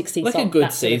Celtic sea like salt. a good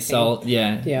that sort sea of thing. salt,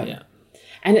 yeah.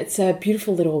 And it's a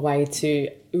beautiful little way to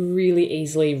really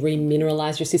easily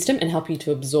remineralize your system and help you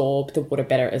to absorb the water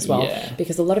better as well. Yeah.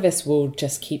 Because a lot of us will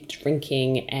just keep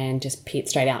drinking and just pee it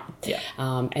straight out. Yeah.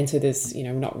 And so there's,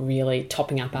 we're not really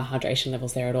topping up our hydration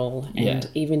levels there at all. And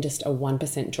even just a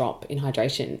 1% drop in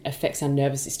hydration affects our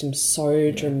nervous system so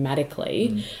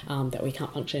dramatically that we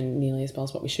can't function nearly as well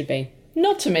as what we should be.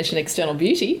 Not to mention external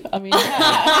beauty. I mean,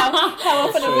 how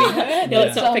often have we heard?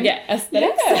 Let's not forget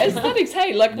aesthetics. Yeah, aesthetics.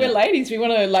 Hey, we're ladies. We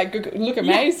want to look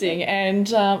amazing,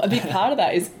 and a big part of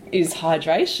that is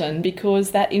hydration,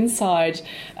 because that inside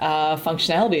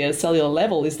functionality at a cellular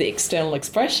level is the external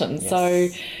expression. Yes.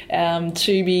 So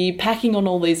to be packing on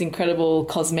all these incredible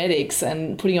cosmetics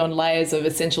and putting on layers of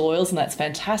essential oils, and that's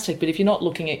fantastic. But if you're not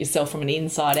looking at yourself from an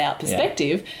inside-out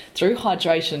perspective through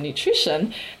hydration and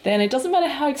nutrition, then it doesn't matter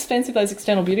how expensive those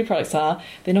external beauty products are,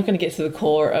 they're not going to get to the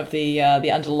core of the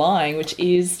underlying, which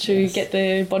is to get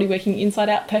the body working inside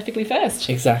out perfectly first.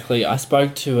 Exactly. I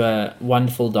spoke to a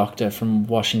wonderful doctor from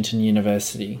Washington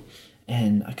University,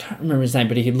 and I can't remember his name,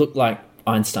 but he looked like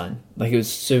Einstein. He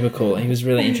was super cool. He was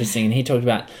really interesting, and he talked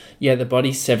about, the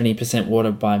body's 70%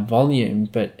 water by volume,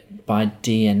 but by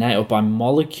DNA or by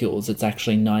molecules, it's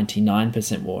actually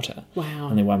 99% water. Wow.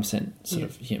 Only 1% sort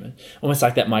of human. Almost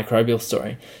like that microbial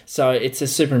story. So it's a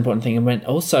super important thing. And when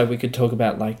also we could talk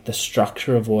about the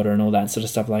structure of water and all that sort of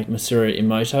stuff. Like Masaru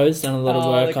Emoto's done a lot of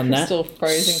work on that. Frozen so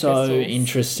crystals.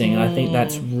 Interesting. And I think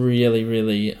that's really,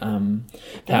 really Blows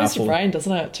powerful. your brain,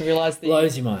 doesn't it, to realise the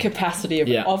Blows your mind. capacity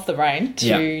of the brain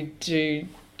to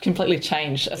completely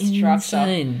change a structure.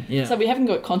 Insane. Yeah. So we haven't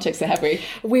got context there, have we?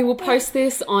 We will post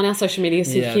this on our social media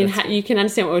so you can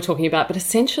understand what we're talking about. But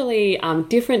essentially,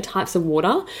 different types of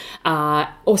water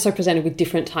are also presented with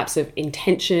different types of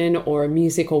intention or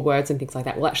music or words and things like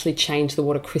that will actually change the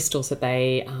water crystals that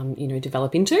they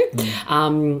develop into.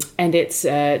 And it's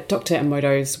Dr.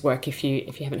 Emoto's work. If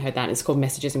you haven't heard that, it's called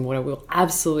Messages in Water. We'll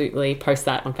absolutely post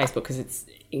that on Facebook because it's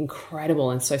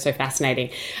incredible and so fascinating.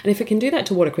 And if it can do that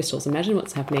to water crystals, imagine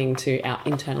what's happening to our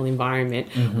internal environment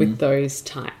with those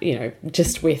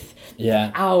just with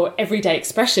our everyday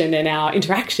expression and our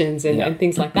interactions and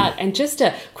things like that. And just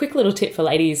a quick little tip for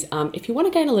ladies, if you want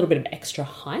to gain a little bit of extra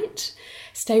height,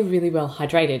 stay really well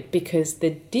hydrated, because the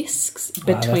discs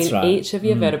between each of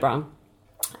your vertebrae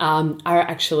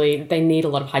they need a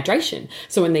lot of hydration.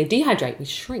 So when they dehydrate, we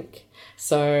shrink.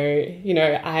 So,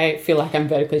 I feel like I'm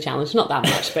vertically challenged. Not that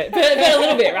much, but a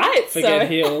little bit, right? Forget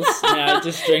heels. Now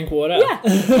just drink water. Yeah,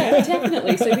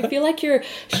 definitely. So if you feel like you're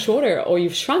shorter or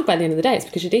you've shrunk by the end of the day, it's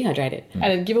because you're dehydrated.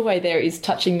 And a giveaway there is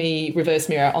touching the reverse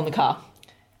mirror on the car.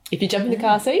 If you jump in the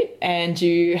car seat and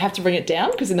you have to bring it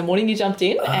down because in the morning you jumped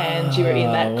in and you were in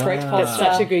that correct posture,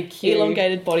 That's such a good cue.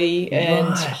 elongated body and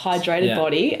hydrated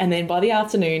body, and then by the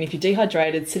afternoon, if you're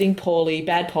dehydrated, sitting poorly,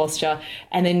 bad posture,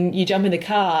 and then you jump in the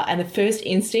car and the first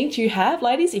instinct you have,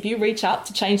 ladies, if you reach up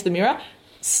to change the mirror,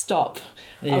 stop.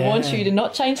 I want you to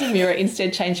not change the mirror,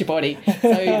 instead change your body.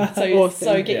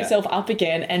 So get yourself up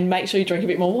again and make sure you drink a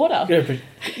bit more water.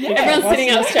 Everyone's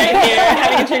sitting up straight here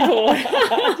having a drink of water.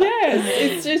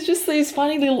 Yes, it's just these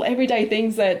funny little everyday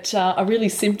things that are really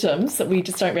symptoms that we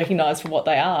just don't recognise for what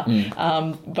they are.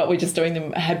 But we're just doing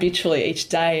them habitually each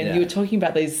day. And you were talking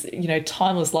about these,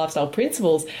 timeless lifestyle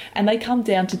principles, and they come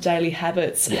down to daily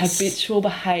habits, habitual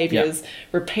behaviours,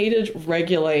 repeated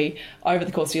regularly over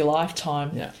the course of your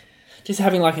lifetime. Yeah. Just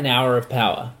having like an hour of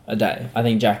power a day. I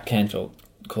think Jack Canfield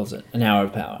calls it an hour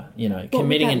of power.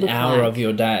 Committing an hour of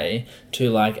your day to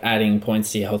like adding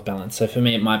points to your health balance. So for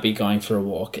me, it might be going for a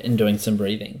walk and doing some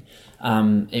breathing.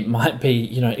 It might be,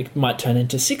 it might turn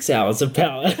into 6 hours of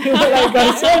power when I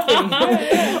go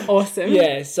surfing. Awesome.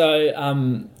 Yeah.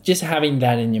 So just having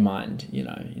that in your mind,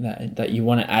 that you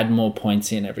want to add more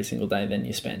points in every single day than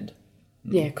you spend.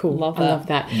 Yeah, cool. Love I love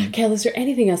that. Kale, is there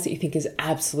anything else that you think is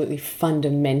absolutely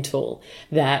fundamental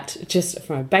that just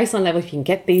from a baseline level, if you can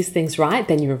get these things right,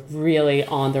 then you're really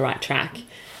on the right track?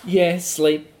 Yeah,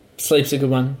 sleep. Sleep's a good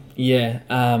one. Yeah.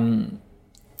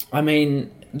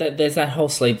 There's that whole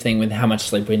sleep thing with how much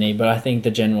sleep we need, but I think the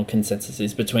general consensus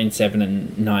is between 7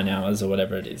 and 9 hours or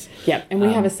whatever it is. Yeah, and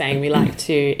we have a saying, we like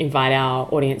to invite our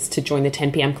audience to join the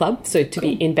 10 p.m. club, so to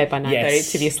be in bed by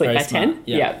 9:30, to be asleep by 10.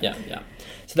 Yeah.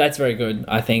 So that's very good.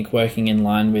 I think working in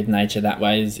line with nature that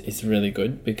way is really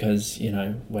good because,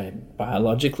 we're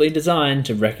biologically designed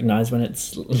to recognise when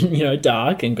it's,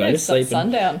 dark and go to sleep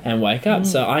and wake up.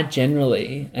 So I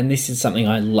generally, and this is something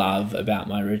I love about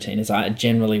my routine, is I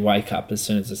generally wake up as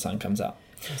soon as the sun comes up.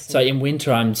 So in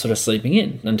winter, I'm sort of sleeping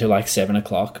in until like 7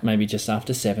 o'clock, maybe just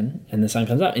after 7, and the sun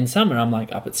comes up. In summer, I'm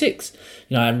like up at 6.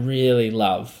 I really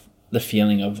love the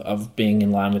feeling of being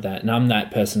in line with that. And I'm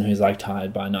that person who's like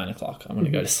tired by 9 o'clock. I want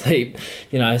to go to sleep,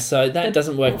 so that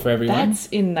doesn't work for everyone. That's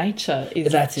in nature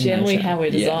That's generally nature. how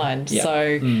we're designed. Yeah.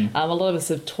 So a lot of us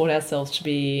have taught ourselves to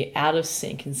be out of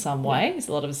sync in some ways.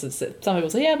 A lot of us have said, some people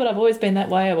say, yeah, but I've always been that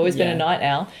way. I've always been a night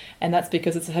owl. And that's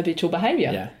because it's a habitual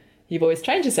behaviour. Yeah. You've always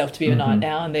trained yourself to be a night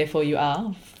owl, and therefore you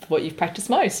are what you've practiced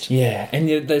most. Yeah,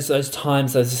 and there's those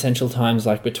times, those essential times,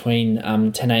 like between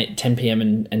 10 p.m.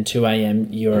 and 2 a.m.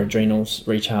 your adrenals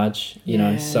recharge,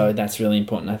 so that's really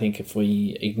important. I think if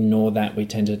we ignore that, we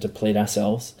tend to deplete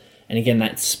ourselves. And again,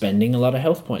 that's spending a lot of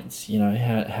health points.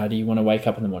 How do you want to wake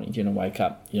up in the morning? Do you want to wake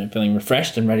up, feeling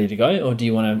refreshed and ready to go? Or do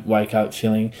you want to wake up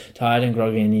feeling tired and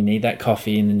groggy and you need that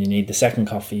coffee and then you need the second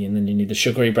coffee and then you need the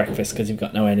sugary breakfast because you've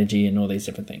got no energy and all these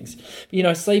different things?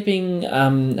 Sleeping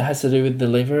has to do with the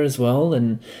liver as well,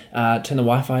 and turn the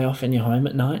Wi-Fi off in your home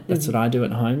at night. That's what I do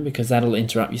at home because that'll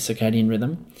interrupt your circadian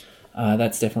rhythm.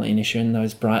 That's definitely an issue. And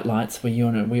those bright lights where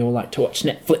we all like to watch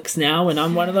Netflix now, and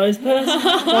I'm one of those people,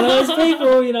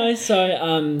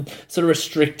 So sort of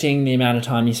restricting the amount of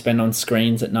time you spend on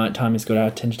screens at night time is good. I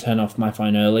tend to turn off my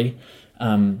phone early.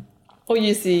 Or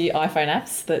use the iPhone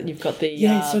apps that you've got the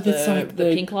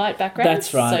pink light background.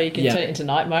 That's right. So you can turn it into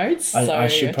night modes. I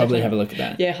should probably have a look at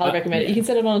that. Yeah, highly recommend it. You can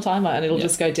set it on a timer and it'll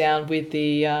just go down with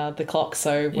the clock.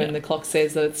 So when the clock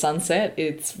says that it's sunset,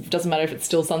 it doesn't matter if it's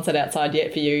still sunset outside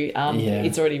yet for you.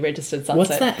 It's already registered sunset.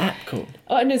 What's that app called?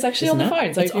 Oh, and it's actually on the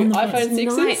phone. So if you iPhone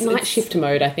 6 night shift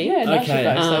mode, I think. Yeah, night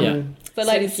shift mode. So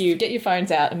ladies, you get your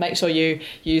phones out and make sure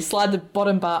you slide the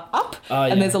bottom bar up,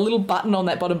 and there's a little button on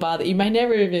that bottom bar that you may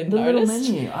never even notice.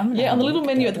 Menu. On the little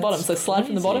menu at the bottom. So slide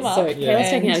from the bottom up. So Kale's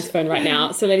taking out his phone right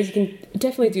now. So ladies, you can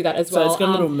definitely do that as well. So it's got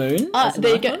a little moon.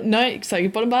 There you go. No, so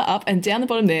your bottom bar up, and down the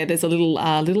bottom there's a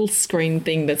little screen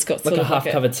thing that's got like a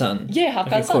half-covered sun. Yeah,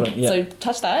 half-covered sun. So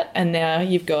touch that, and now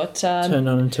you've got turn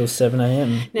on until 7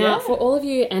 a.m. Now, for all of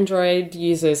you Android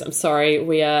users, I'm sorry,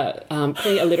 we are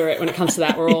pretty illiterate when it comes to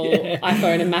that. We're all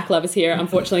iPhone and Mac lovers here,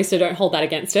 unfortunately, so don't hold that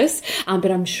against us.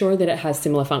 But I'm sure that it has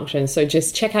similar functions. So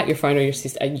just check out your phone or your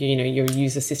your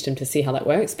user system to see how that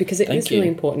works, because it is really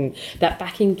important. That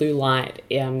backing blue light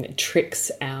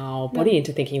tricks our body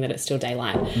into thinking that it's still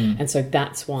daylight, and so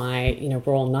that's why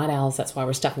we're all night owls. That's why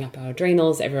we're stuffing up our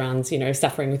adrenals. Everyone's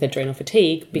suffering with adrenal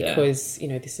fatigue because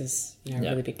this is a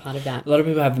really big part of that. A lot of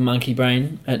people have the monkey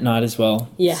brain at night as well.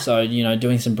 Yeah. So,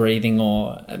 doing some breathing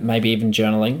or maybe even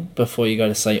journaling before you go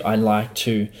to sleep. I like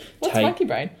to What's take... monkey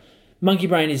brain? Monkey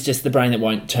brain is just the brain that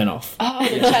won't turn off. Oh,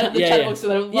 the chatterbox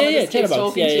that one of us keeps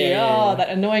talking to you. Oh, that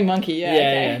annoying monkey.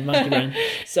 Yeah, monkey brain.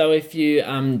 So if you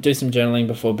do some journaling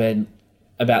before bed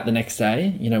about the next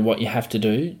day, what you have to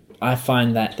do, I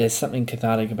find that there's something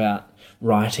cathartic about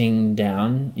writing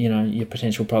down, your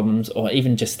potential problems or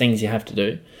even just things you have to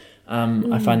do.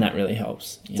 I find that really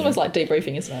helps. It's almost like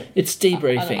debriefing, isn't it? It's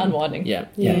debriefing. Unwinding.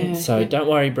 Yeah. So don't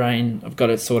worry, brain. I've got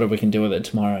it sorted. We can deal with it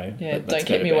tomorrow. Yeah, don't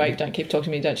keep me awake. Don't keep talking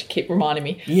to me. Don't keep reminding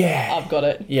me. Yeah. I've got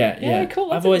it. Yeah. Cool.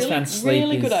 That's I've always really, found sleep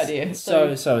really is good idea. so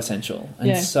essential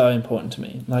and so important to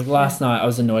me. Like last night I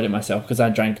was annoyed at myself because I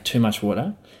drank too much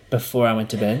water before I went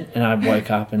to bed, and I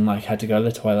woke up and had to go to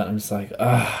the toilet. I'm just like,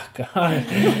 oh god.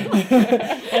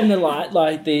 And the light,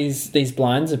 like these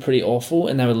blinds are pretty awful,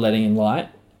 and they were letting in light.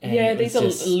 And these are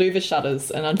louver shutters,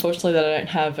 and unfortunately they don't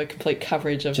have a complete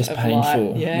coverage of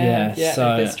painful. light. Yeah.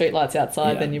 So, if there's street lights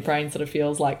outside, then your brain sort of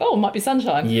feels like, oh, it might be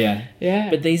sunshine. Yeah.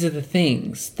 But these are the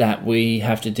things that we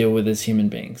have to deal with as human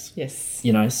beings. Yes.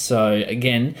 So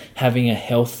again, having a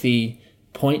healthy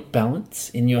point balance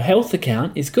in your health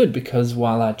account is good, because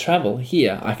while I travel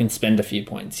here, I can spend a few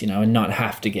points, and not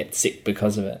have to get sick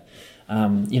because of it.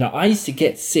 I used to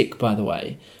get sick, by the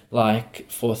way, like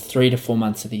for 3 to 4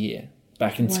 months of the year.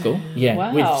 Back in school,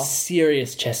 with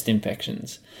serious chest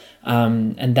infections,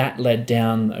 and that led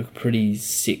down a pretty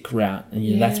sick route,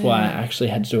 and that's why I actually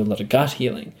had to do a lot of gut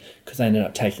healing, because I ended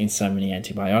up taking so many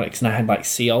antibiotics, and I had like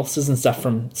sea ulcers and stuff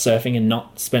from surfing and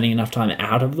not spending enough time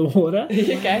out of the water.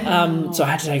 So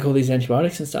I had to take all these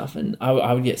antibiotics and stuff, and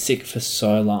I would get sick for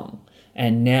so long,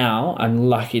 and now I'm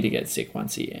lucky to get sick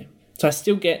once a year. So I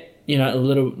still get a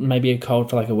little, maybe a cold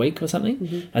for like a week or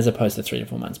something, as opposed to 3 to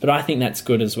 4 months. But I think that's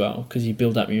good as well, because you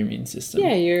build up your immune system.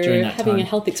 Yeah, you're having a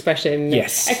health expression,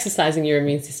 exercising your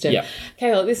immune system. Yep.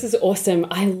 Okay, well, this is awesome.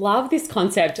 I love this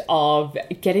concept of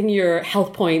getting your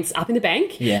health points up in the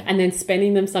bank and then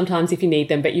spending them sometimes if you need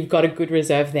them, but you've got a good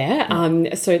reserve there.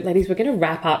 So, ladies, we're going to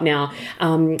wrap up now.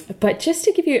 But just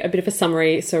to give you a bit of a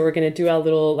summary, so we're going to do our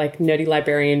little nerdy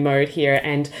librarian mode here.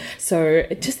 And so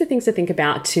just the things to think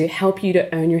about to help you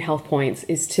to earn your health points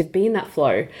is to be in that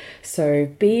flow. So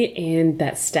be in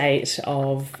that state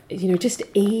of just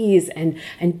ease and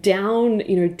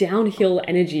downhill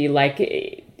energy,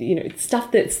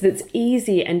 stuff that's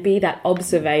easy, and be that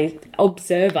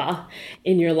observer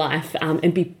in your life,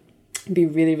 and be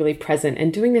really, really present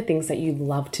and doing the things that you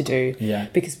love to do,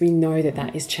 because we know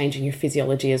that is changing your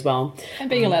physiology as well, and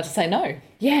being allowed to say no.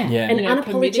 And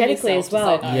unapologetically as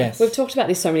well. No. We've talked about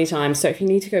this so many times, so if you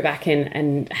need to go back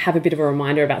and have a bit of a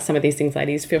reminder about some of these things,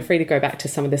 ladies, feel free to go back to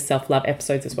some of the self-love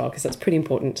episodes as well, because that's pretty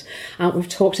important. We've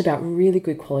talked about really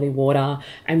good quality water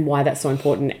and why that's so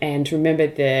important, and remember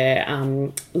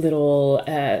the little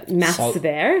maths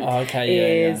there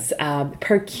is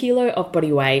per kilo of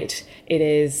body weight, it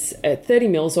is 30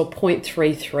 mils or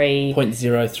 0.33.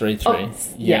 0.033.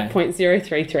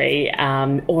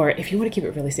 0.033. Or if you want to keep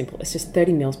it really simple, it's just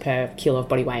 30 mils per kilo of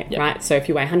body weight, right? So if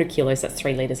you weigh 100 kilos, that's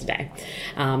 3 litres a day.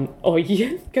 Or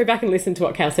you go back and listen to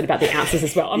what Kale said about the ounces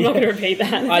as well. I'm not going to repeat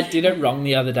that. I did it wrong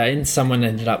the other day, and someone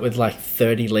ended up with like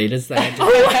 30 litres. They had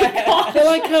to They're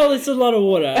like, Kale, it's a lot of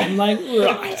water. I'm like,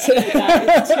 right.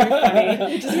 That is too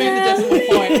funny. Just move the decimal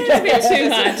point. Just a bit too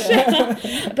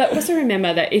much. But also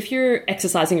remember that if you're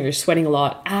exercising or you're sweating a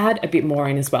lot, add a bit more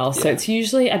in as well. So it's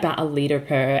usually about a litre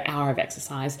per hour of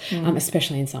exercise,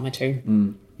 especially in summer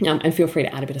too. And feel free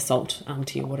to add a bit of salt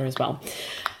to your water as well.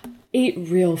 Eat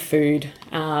real food.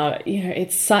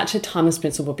 It's such a timeless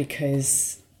principle,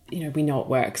 because we know it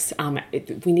works.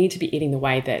 We need to be eating the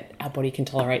way that our body can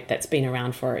tolerate, that's been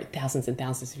around for thousands and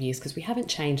thousands of years, because we haven't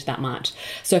changed that much.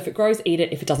 So if it grows, eat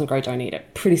it. If it doesn't grow, don't eat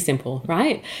it. Pretty simple,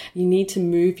 right? You need to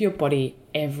move your body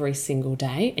every single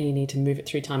day, and you need to move it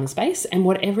through time and space, and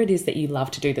whatever it is that you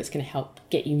love to do that's going to help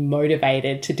get you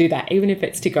motivated to do that, even if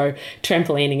it's to go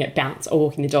trampolining at bounce or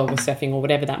walking the dog or surfing or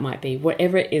whatever that might be,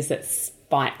 whatever it is that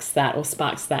sparks that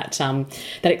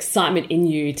that excitement in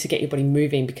you to get your body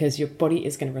moving, because your body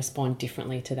is going to respond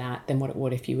differently to that than what it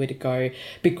would if you were to go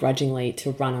begrudgingly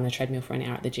to run on a treadmill for an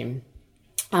hour at the gym.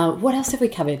 What else have we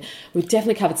covered? We've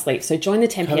definitely covered sleep. So join the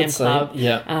 10 p.m. Covered sleep, club.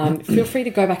 yeah. Feel free to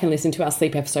go back and listen to our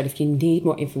sleep episode if you need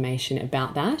more information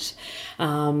about that.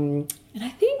 And I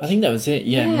think that was it.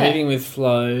 Yeah, Yeah. moving with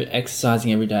flow,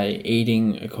 exercising every day,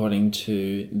 eating according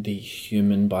to the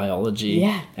human biology,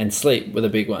 Yeah. and sleep were the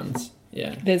big ones.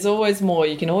 Yeah. There's always more.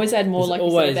 You can always add more, There's like you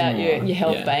said always about more. your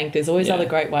health Yeah. bank. There's always Yeah. other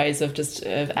great ways of just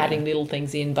adding little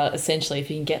things in. But essentially, if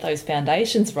you can get those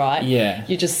foundations right, Yeah.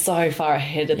 you're just so far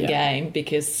ahead of the Yeah. game,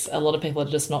 because a lot of people are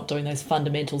just not doing those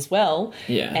fundamentals well.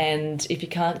 Yeah. And if you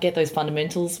can't get those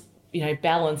fundamentals,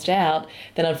 balanced out,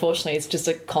 then unfortunately it's just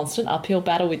a constant uphill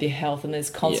battle with your health, and there's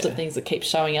constant Yeah. things that keep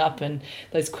showing up, and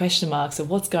those question marks of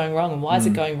what's going wrong and why is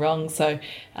it going wrong. So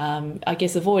I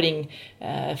guess avoiding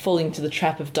falling into the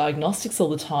trap of diagnostics all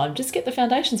the time, just get the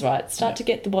foundations right, start to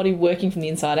get the body working from the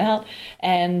inside out.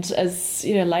 And as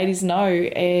ladies know,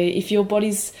 if your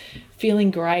body's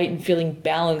feeling great and feeling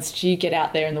balanced, you get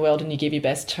out there in the world and you give your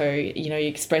best too. You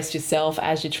express yourself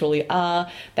as you truly are.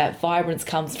 That vibrance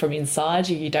comes from inside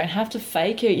you. You don't have to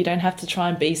fake it. You don't have to try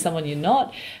and be someone you're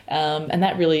not. And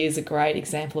that really is a great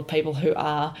example of people who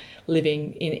are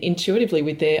living intuitively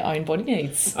with their own body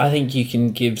needs. I think you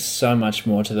can give so much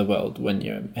more to the world when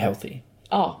you're healthy.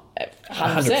 Oh,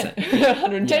 100%.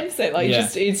 100%. 110%. Like, Yeah.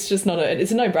 it's just not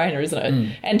it's a no-brainer, isn't it?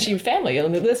 And to your family, I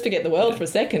mean, let's forget the world for a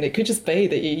second. It could just be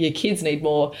that your kids need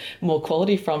more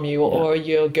quality from you, or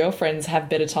your girlfriends have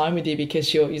better time with you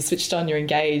because you're switched on, you're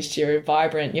engaged, you're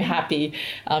vibrant, you're happy,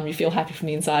 you feel happy from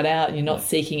the inside out, and you're not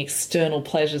seeking external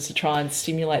pleasures to try and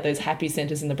stimulate those happy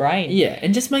centers in the brain. Yeah,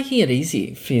 and just making it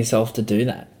easy for yourself to do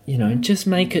that. Just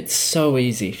make it so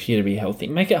easy for you to be healthy.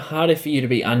 Make it harder for you to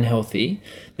be unhealthy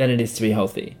than it is to be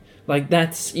healthy. Like,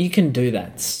 you can do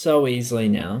that so easily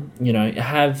now.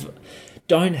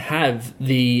 Don't have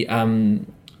the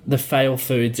fail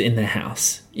foods in the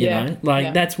house. You know,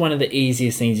 that's one of the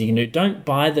easiest things you can do. Don't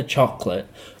buy the chocolate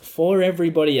for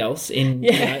everybody else in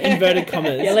inverted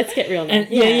commas. Yeah, let's get real now.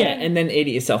 And then eat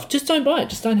it yourself. Just don't buy it.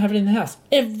 Just don't have it in the house.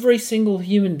 Every single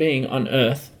human being on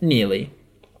Earth, nearly,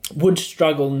 would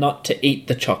struggle not to eat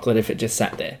the chocolate if it just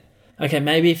sat there. Okay,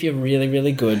 maybe if you're really,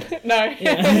 really good. No.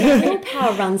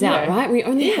 Willpower runs out, Yeah. right? We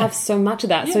only have so much of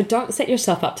that, so don't set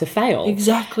yourself up to fail.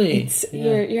 Exactly.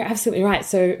 You're absolutely right.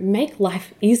 So make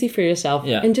life easy for yourself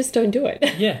and just don't do it.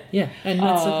 Yeah. And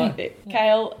that's the thing.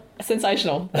 Kale,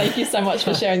 sensational. Thank you so much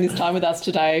for sharing this time with us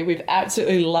today. We've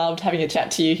absolutely loved having a chat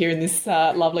to you here in this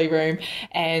lovely room,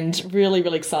 and really,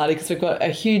 really excited because we've got a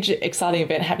huge, exciting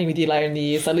event happening with you later in the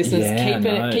year. So listeners,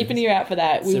 keep an ear out for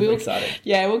that. Super excited.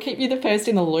 Yeah, we'll keep you the first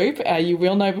in the loop. You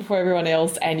will know before everyone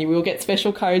else, and you will get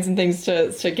special codes and things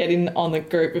to get in on the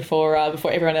group before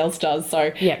everyone else does.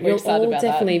 So Yeah, we're we'll excited all about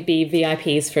definitely that. be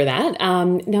VIPs for that.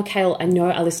 Now, Kale, I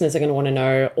know our listeners are going to want to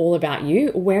know all about you.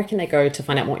 Where can they go to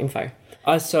find out more info?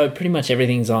 So pretty much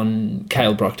everything's on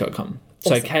kalebrock.com.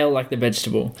 So Awesome. kale like the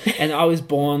vegetable. And I was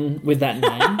born with that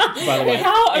name, by the way.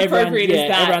 How appropriate is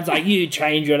that? Everyone's like, you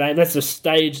change your name. That's a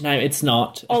stage name. It's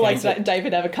not. Oh, Okay, like so- that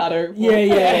David Avocado.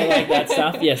 Yeah, like that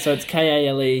stuff. Yeah, so it's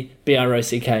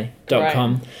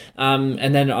KALEBROCK.com.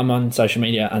 And then I'm on social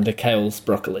media under Kale's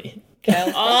Broccoli.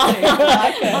 Kale.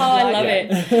 I love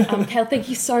it. Kale, thank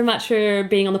you so much for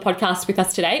being on the podcast with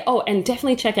us today. Oh, and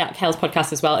definitely check out Kale's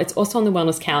podcast as well. It's also on the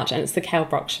Wellness Couch, and it's the Kale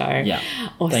Brock Show. Yeah.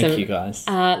 Awesome. Thank you, guys.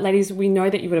 Ladies, we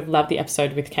know that you would have loved the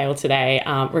episode with Kale today.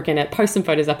 We're going to post some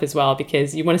photos up as well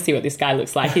because you want to see what this guy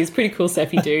looks like. He's a pretty cool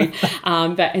surfy dude.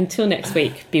 But until next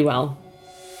week, be well.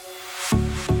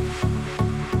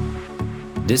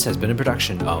 This has been a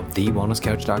production of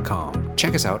TheWellnessCouch.com.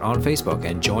 Check us out on Facebook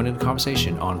and join in the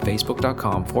conversation on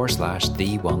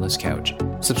Facebook.com/The Wellness Couch.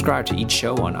 Subscribe to each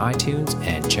show on iTunes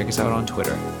and check us out on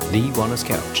Twitter. The Wellness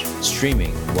Couch,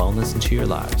 streaming wellness into your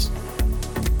lives.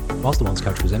 Whilst the Wellness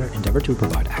Couch presenter endeavor to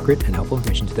provide accurate and helpful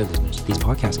information to their listeners, these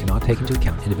podcasts cannot take into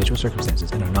account individual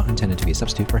circumstances and are not intended to be a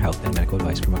substitute for health and medical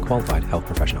advice from a qualified health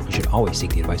professional. You should always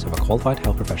seek the advice of a qualified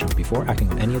health professional before acting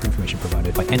on any of the information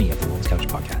provided by any of the Wellness Couch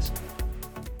podcasts.